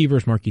wide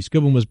receivers. Marquise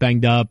Goodwin was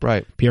banged up.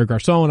 Right. Pierre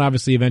Garçon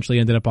obviously eventually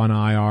ended up on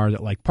IR.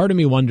 That part of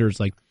me wonders,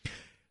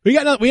 we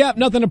have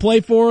nothing to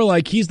play for.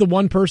 He's the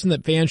one person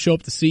that fans show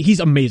up to see.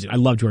 He's amazing. I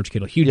love George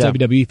Kittle, huge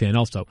WWE fan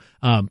also.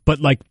 But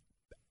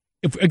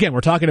if again we're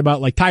talking about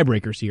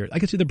tiebreakers here, I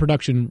could see the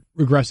production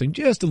regressing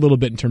just a little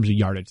bit in terms of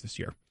yardage this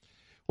year.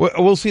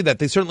 We'll see that.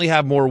 They certainly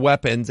have more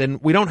weapons,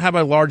 and we don't have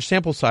a large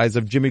sample size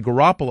of Jimmy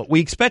Garoppolo. We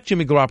expect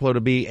Jimmy Garoppolo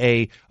to be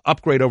a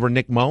upgrade over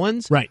Nick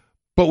Mullins. Right.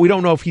 But we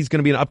don't know if he's going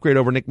to be an upgrade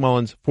over Nick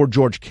Mullins for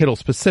George Kittle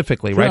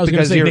specifically, right? I was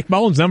going to say Nick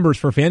Mullins' numbers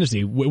for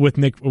fantasy with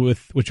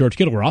George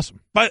Kittle were awesome.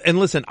 And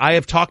listen, I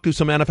have talked to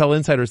some NFL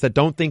insiders that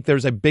don't think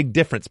there's a big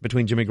difference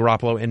between Jimmy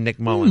Garoppolo and Nick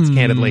Mullins,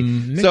 candidly.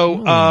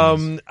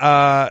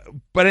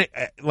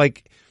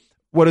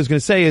 What I was going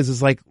to say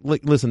is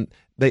listen,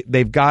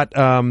 they've got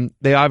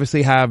they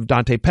obviously have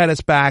Dante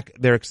Pettis back.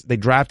 They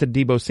drafted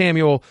Deebo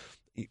Samuel.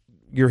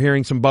 You're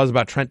hearing some buzz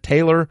about Trent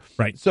Taylor,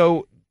 right?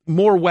 So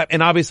more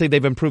and obviously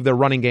they've improved their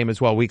running game as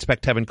well. We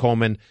expect Tevin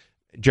Coleman,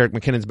 Jerick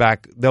McKinnon's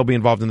back. They'll be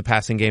involved in the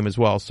passing game as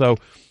well. So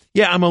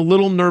yeah, I'm a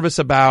little nervous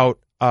about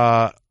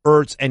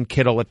Ertz and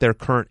Kittle at their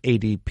current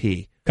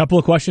ADP. Couple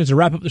of questions to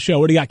wrap up the show.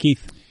 What do you got,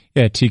 Keith?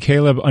 Yeah,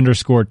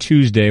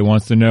 @TCaleb_Tuesday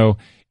wants to know,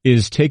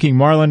 is taking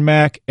Marlon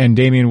Mack and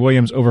Damian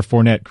Williams over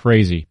Fournette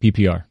crazy?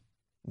 PPR.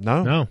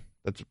 No.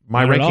 That's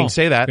my rankings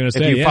say that. If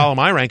you follow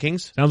my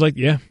rankings. Sounds like,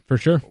 yeah, for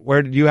sure.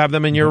 Where did you have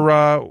them in your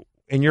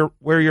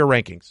where are your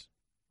rankings?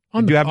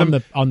 On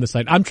the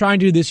site. I'm trying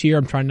to do this year.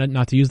 I'm trying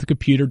not to use the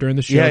computer during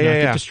the show, not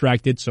get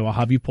distracted. So I'll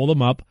have you pull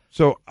them up.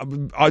 So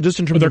just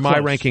in terms of my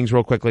rankings,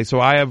 real quickly. So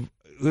I have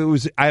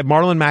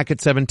Marlon Mack at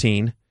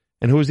 17,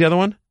 and who was the other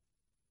one?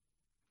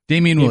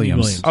 Damian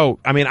Williams. Oh,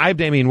 I mean, I have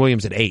Damian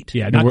Williams at 8.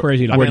 Yeah, not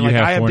crazy at all. where do you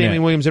have I have Fournette?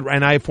 Damian Williams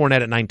and I have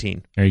Fournette at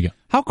 19. There you go.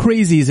 How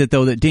crazy is it,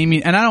 though, that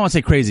Damian, and I don't want to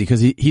say crazy because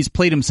he's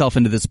played himself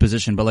into this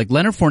position, but like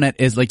Leonard Fournette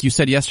is, like you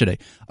said yesterday,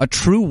 a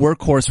true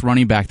workhorse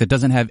running back that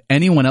doesn't have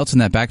anyone else in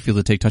that backfield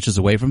to take touches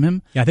away from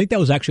him. Yeah, I think that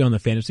was actually on the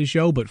fantasy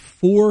show, but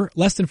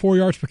less than 4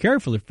 yards per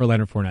carry for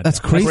Leonard Fournette. That's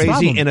crazy.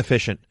 Crazy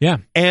inefficient. Yeah.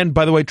 And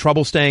by the way,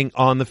 trouble staying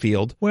on the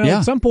field. Well,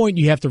 at some point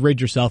you have to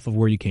rid yourself of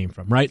where you came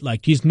from, right?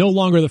 Like he's no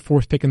longer the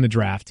fourth pick in the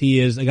draft. He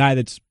is a guy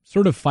that's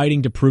sort of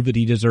fighting to prove that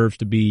he deserves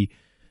to be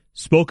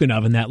spoken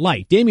of in that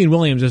light. Damian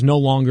Williams is no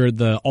longer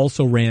the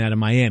also ran out of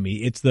Miami.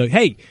 It's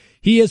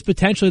he is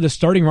potentially the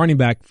starting running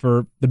back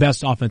for the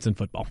best offense in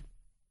football.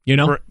 You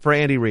know? For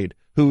Andy Reid,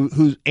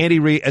 who's Andy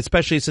Reid,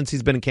 especially since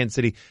he's been in Kansas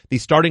City, the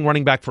starting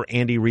running back for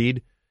Andy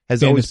Reid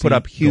has always put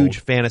up huge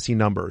fantasy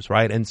numbers,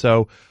 right? And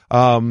so,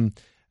 I mean,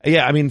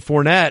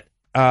 Fournette,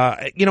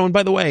 and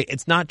by the way,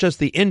 it's not just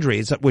the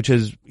injuries, which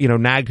has,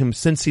 nagged him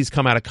since he's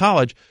come out of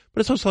college, but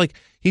it's also like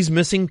he's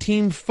missing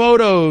team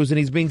photos and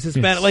he's being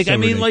suspended. It's so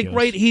ridiculous.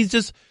 Right? He's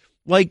just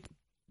like,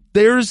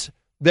 there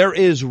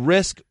is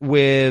risk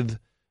with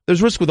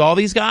all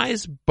these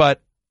guys,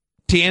 but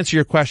to answer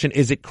your question,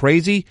 is it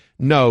crazy?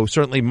 No,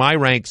 certainly my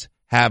ranks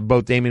have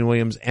both Damian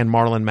Williams and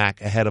Marlon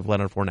Mack ahead of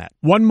Leonard Fournette.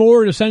 One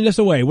more to send us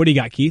away. What do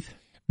you got, Keith?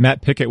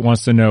 Matt Pickett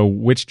wants to know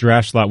which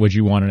draft slot would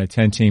you want in a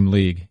 10-team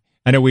league?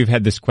 I know we've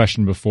had this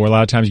question before. A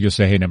lot of times you'll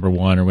say, hey, number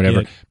 1 or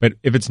whatever. Yeah. But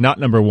if it's not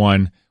number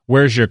 1,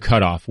 where's your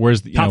cutoff?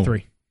 Where's the top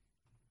 3?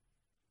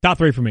 Top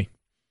 3 for me.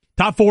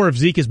 Top 4 if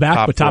Zeke is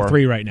back, but top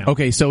 3 right now.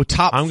 Okay, so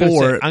top I'm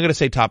 4. I'm going to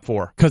say top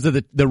 4 because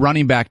of the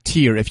running back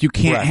tier. If you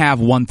can't have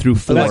 1 through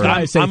 4, that's why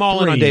I say I'm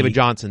all in on 3. David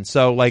Johnson.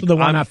 So like, So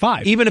why not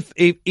 5? Even if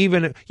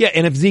and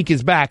if Zeke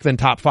is back, then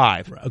top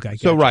 5. Okay,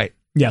 so gotcha. right.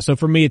 Yeah, so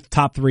for me, it's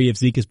top 3 if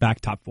Zeke is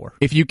back, top 4.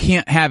 if you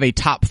can't have a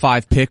top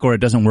 5 pick or it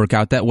doesn't work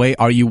out that way,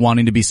 are you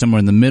wanting to be somewhere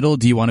in the middle?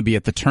 Do you want to be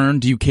at the turn?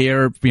 Do you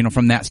care,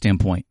 from that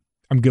standpoint?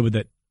 I'm good with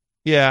it.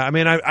 Yeah, I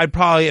mean, I'd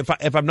probably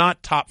if I'm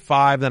not top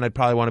 5, then I'd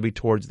probably want to be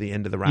towards the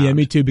end of the round. Yeah,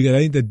 me too, because I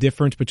think the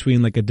difference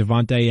between like a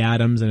Devontae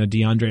Adams and a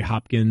DeAndre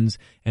Hopkins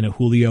and a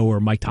Julio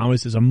or Mike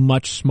Thomas is a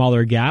much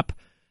smaller gap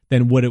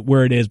than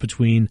where it is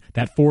between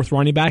that 4th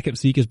running back if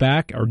Zeke is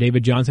back or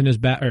David Johnson is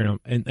back,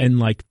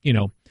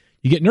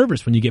 you get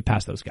nervous when you get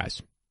past those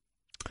guys.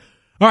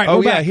 All right.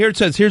 Oh, yeah. Here it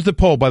says, here's the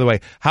poll, by the way.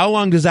 How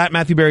long does that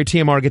Matthew Berry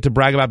TMR get to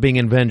brag about being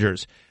in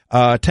Avengers?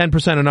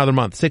 10% another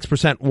month,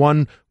 6%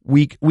 1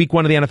 week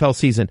 1 of the NFL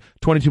season,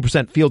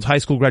 22% Fields high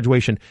school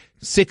graduation,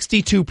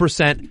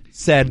 62%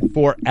 said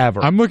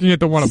forever. I'm looking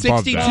at the one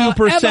above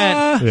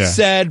 62%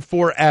 said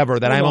forever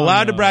that I'm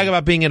allowed to brag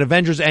about being in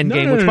Avengers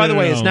Endgame, which by the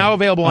way is now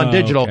available on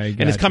digital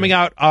and is coming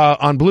out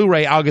on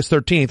Blu-ray August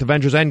 13th,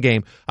 Avengers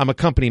Endgame. I'm a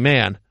company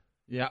man.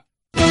 Yeah.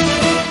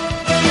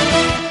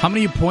 How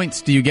many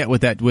points do you get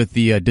with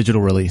the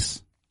digital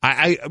release?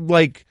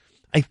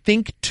 I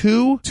think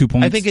 2. 2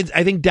 points.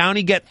 I think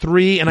Downey get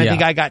 3, and I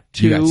think I got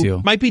 2. You got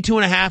 2. Might be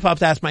 2.5. I'll have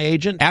to ask my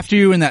agent. After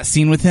you were in that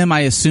scene with him,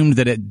 I assumed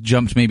that it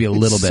jumped maybe a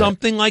little bit.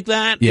 Something like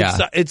that.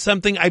 Yeah. It's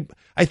something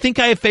I think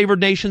I have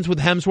favored nations with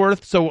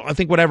Hemsworth, so I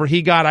think whatever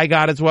he got, I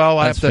got as well.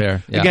 That's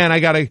fair. Yeah. Again, I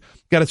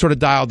gotta sort of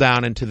dial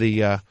down into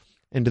the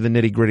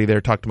nitty gritty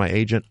there. Talk to my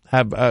agent.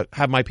 Have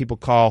my people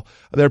call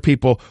their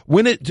people.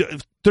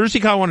 Thursday,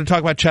 Kyle wanted to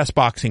talk about chess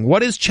boxing.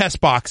 What is chess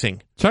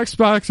boxing? Chess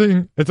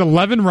boxing, it's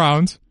 11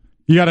 rounds.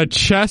 You got a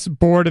chess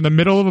board in the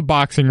middle of a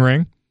boxing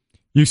ring.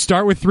 You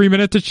start with 3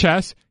 minutes of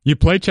chess. You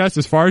play chess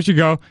as far as you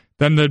go.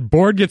 Then the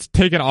board gets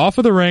taken off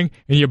of the ring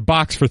and you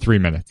box for 3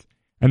 minutes.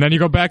 And then you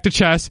go back to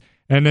chess.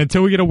 And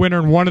until we get a winner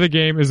in one of the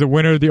game is the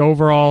winner of the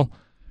overall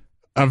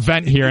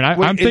event here. And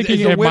I'm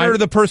thinking is the winner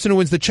the person who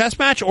wins the chess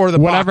match or the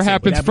whatever boxing?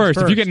 happens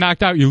first. If you get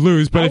knocked out, you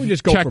lose. But I if would you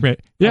just go checkmate,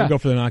 I would go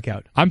for the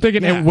knockout. I'm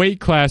thinking in weight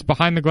class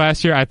behind the glass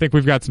here. I think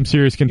we've got some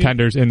serious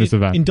contenders in this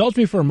event. Indulge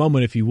me for a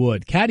moment, if you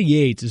would. Caddy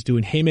Yates is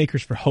doing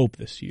Haymakers for Hope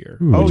this year.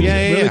 Ooh. Which is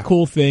a really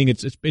cool thing.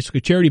 It's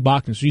basically charity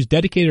boxing. So she's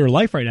dedicated her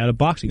life right now to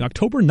boxing.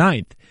 October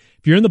 9th.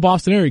 If you're in the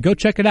Boston area, go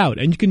check it out.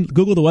 And you can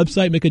Google the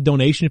website, make a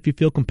donation if you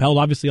feel compelled.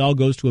 Obviously, all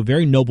goes to a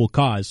very noble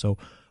cause. So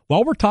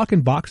while we're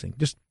talking boxing,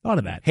 just thought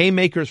of that.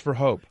 Haymakers for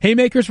Hope.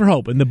 Haymakers for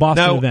Hope in the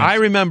Boston event. I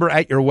remember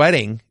at your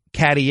wedding,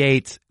 Caddy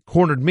Yates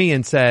cornered me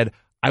and said,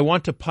 I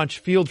want to punch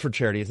Field for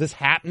charity. Is this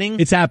happening?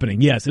 It's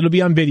happening, yes. It'll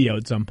be on video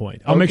at some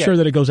point. I'll make sure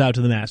that it goes out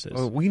to the masses.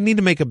 We need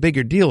to make a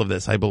bigger deal of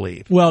this, I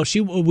believe. Well,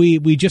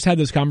 we just had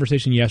this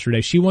conversation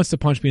yesterday. She wants to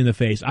punch me in the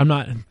face. I'm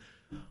not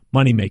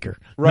moneymaker.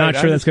 Right, Not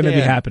sure that's going to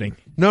be happening.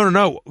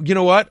 No. You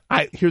know what?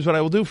 Here's what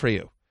I will do for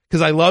you.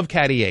 Because I love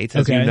Caddy Yates,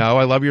 as you know.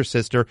 I love your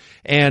sister.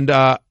 And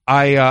I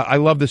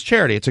love this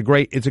charity. It's a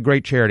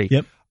great charity.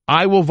 Yep.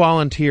 I will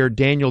volunteer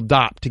Daniel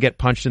Dopp to get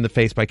punched in the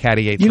face by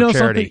Caddy Yates for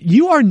charity. Something?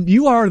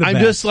 You are the best.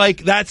 I'm just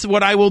like, that's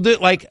what I will do.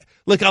 Like,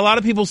 look, a lot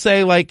of people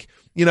say, like,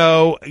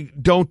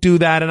 don't do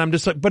that. And I'm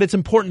just like, but it's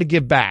important to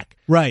give back.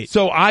 Right.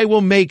 So I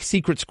will make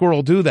Secret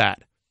Squirrel do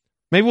that.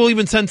 Maybe we'll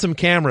even send some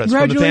cameras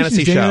from the Congratulations,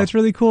 fantasy Dana. show. That's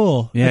really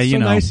cool. Yeah, That's you so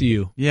know. nice of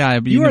you. Yeah,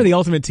 You are the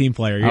ultimate team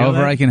player. You know however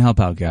that? I can help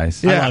out,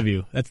 guys. I Yeah. love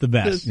you. That's the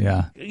best.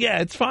 Yeah. Yeah,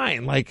 it's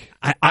fine. Like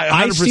I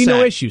 100%. see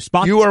no issue.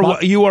 You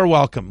are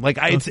welcome. Like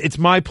it's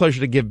my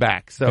pleasure to give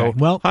back. So Okay,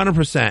 well,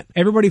 100%.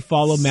 Everybody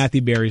follow Matthew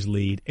Berry's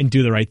lead and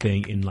do the right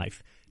thing in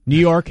life. New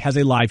York has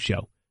a live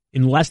show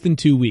in less than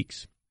 2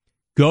 weeks.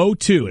 Go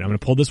to, and I'm going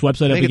to pull this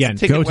website I up think again.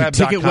 it's Go to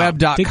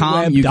ticketweb.com.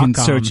 ticketweb.com. You can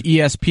search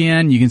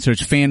ESPN. You can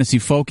search Fantasy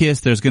Focus.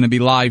 There's going to be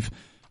live.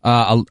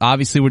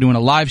 Obviously, we're doing a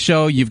live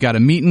show. You've got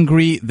a meet and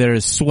greet.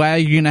 There's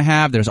swag you're going to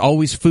have. There's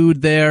always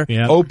food there.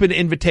 Yeah. Open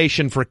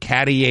invitation for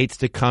Caddy Yates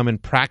to come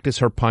and practice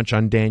her punch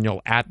on Daniel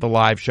at the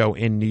live show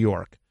in New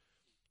York.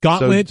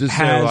 Gauntlet So just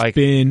has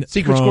been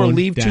Secret Score. thrown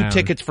Leave down. 2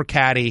 tickets for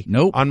Caddy.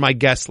 Nope. On my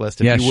guest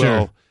list, if Yeah, you will.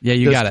 sure. Yeah,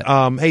 you got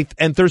it. Hey,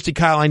 and Thirsty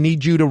Kyle, I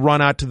need you to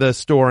run out to the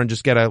store and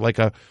just get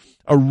a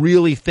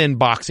really thin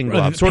boxing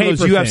glove, sort of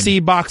those paper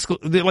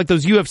UFC like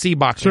those UFC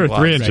boxing Sure,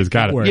 gloves. 3 inches.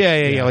 Got it. Work.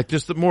 Yeah. Like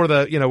just more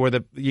the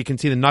where you can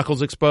see the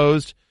knuckles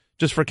exposed,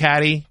 just for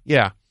Caddy.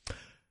 Yeah.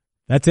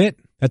 That's it.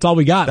 That's all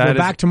we got. That We're is-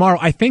 back tomorrow.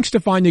 I think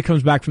Stefania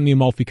comes back from the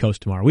Amalfi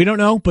Coast tomorrow. We don't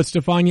know, but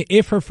Stefania,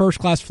 if her first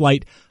class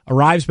flight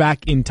arrives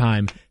back in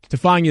time,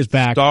 Stefania's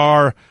back.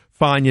 Star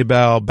Fania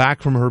Bell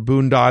back from her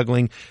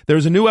boondoggling.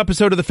 There's a new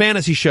episode of the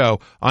Fantasy Show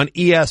on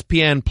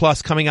ESPN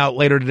Plus coming out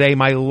later today.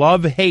 My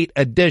love-hate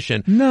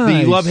edition.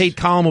 Nice. The love-hate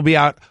column will be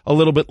out a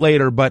little bit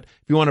later, but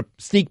if you want a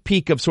sneak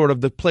peek of sort of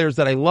the players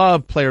that I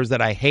love, players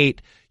that I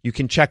hate, you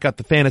can check out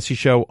the Fantasy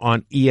Show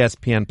on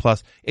ESPN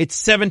Plus. It's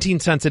 17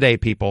 cents a day,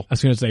 people. I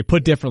was going to say,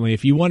 put differently,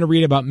 if you want to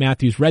read about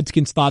Matthew's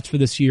Redskins thoughts for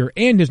this year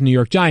and his New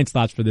York Giants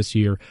thoughts for this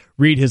year,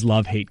 read his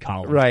love-hate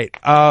column. Right.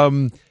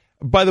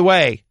 By the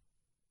way,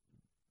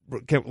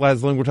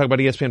 Laszlo, we're talking about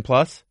ESPN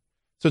Plus.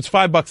 So it's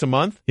 $5 a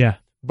month. Yeah.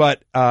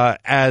 But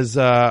as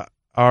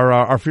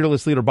our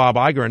fearless leader Bob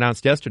Iger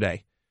announced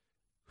yesterday,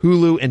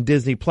 Hulu and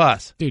Disney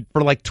Plus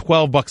for like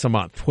 $12 a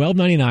month.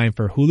 $12.99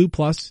 for Hulu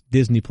Plus,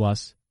 Disney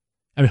Plus.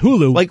 I mean,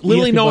 Hulu. Like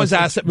literally ESPN no Plus, one's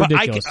asked. But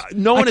ridiculous.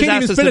 no one I has can't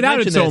asked even us spit to it out.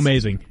 mention It's so this.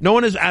 amazing. No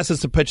one has asked us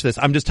to pitch this.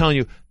 I'm just telling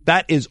you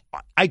that is.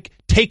 I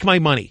take my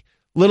money.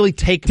 Literally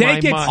take my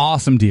money.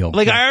 Awesome deal.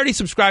 Like I already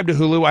subscribed to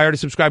Hulu. I already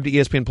subscribed to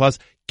ESPN Plus.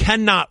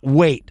 Cannot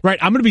wait. Right.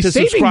 I'm going to be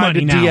saving subscribe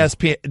money to now.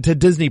 to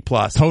Disney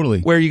Plus.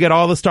 Totally. Where you get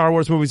all the Star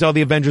Wars movies, all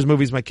the Avengers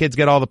movies. My kids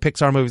get all the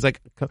Pixar movies. Like,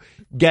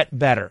 get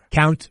better.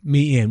 Count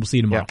me in. We'll see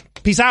you tomorrow. Yeah.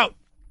 Peace out.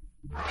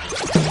 You're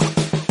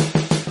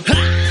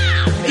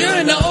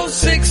in the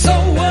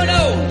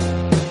 06010.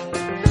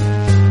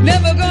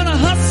 Never gonna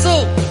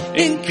hustle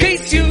in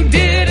case you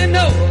didn't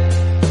know.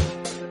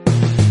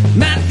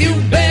 Matthew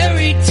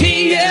Berry,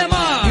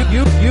 TMR.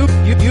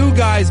 You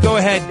guys go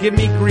ahead. Give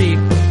me grief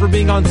for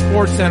being on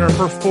SportsCenter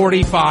for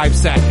 45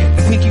 seconds.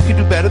 I think you could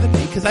do better than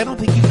me because I don't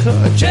think you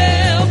could.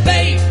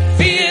 Jailbait,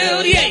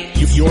 Field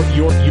Yates.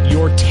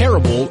 You're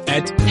terrible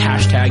at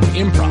hashtag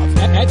improv.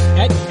 At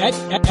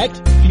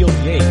Field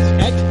Yates.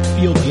 At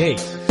Field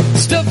Yates.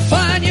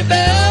 Stefania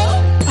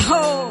Bell.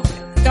 Oh,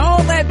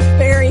 don't let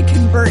Barry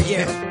convert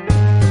you.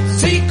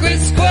 Secret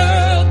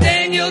Squirrel,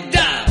 Daniel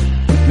Dodd.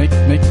 Make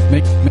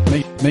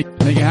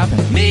it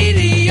happen.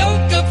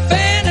 Mediocre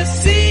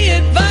fantasy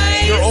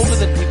advice. You're older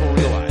than people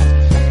realize.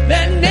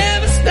 That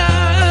never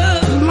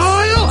stops.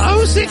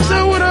 Loyal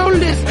 06010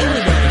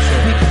 listener.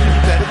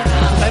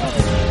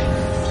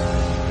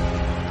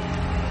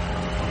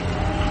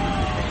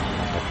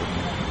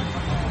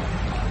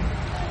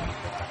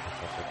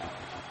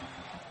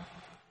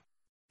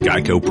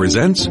 Geico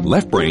presents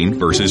Left Brain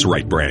versus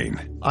Right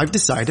Brain. I've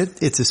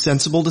decided it's a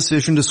sensible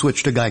decision to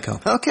switch to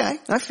Geico. Okay,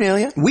 I feel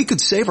you. We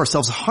could save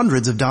ourselves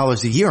hundreds of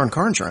dollars a year on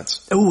car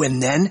insurance. Oh,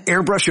 and then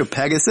airbrush a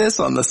Pegasus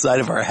on the side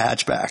of our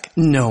hatchback.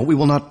 No, we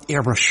will not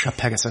airbrush a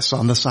Pegasus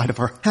on the side of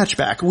our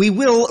hatchback. We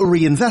will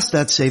reinvest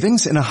that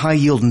savings in a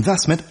high-yield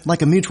investment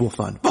like a mutual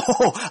fund.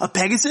 Oh, a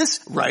Pegasus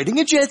riding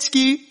a jet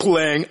ski,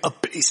 playing a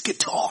bass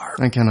guitar.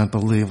 I cannot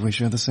believe we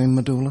share the same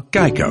medulla.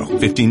 Geico.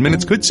 15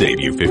 minutes could save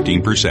you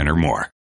 15% or more.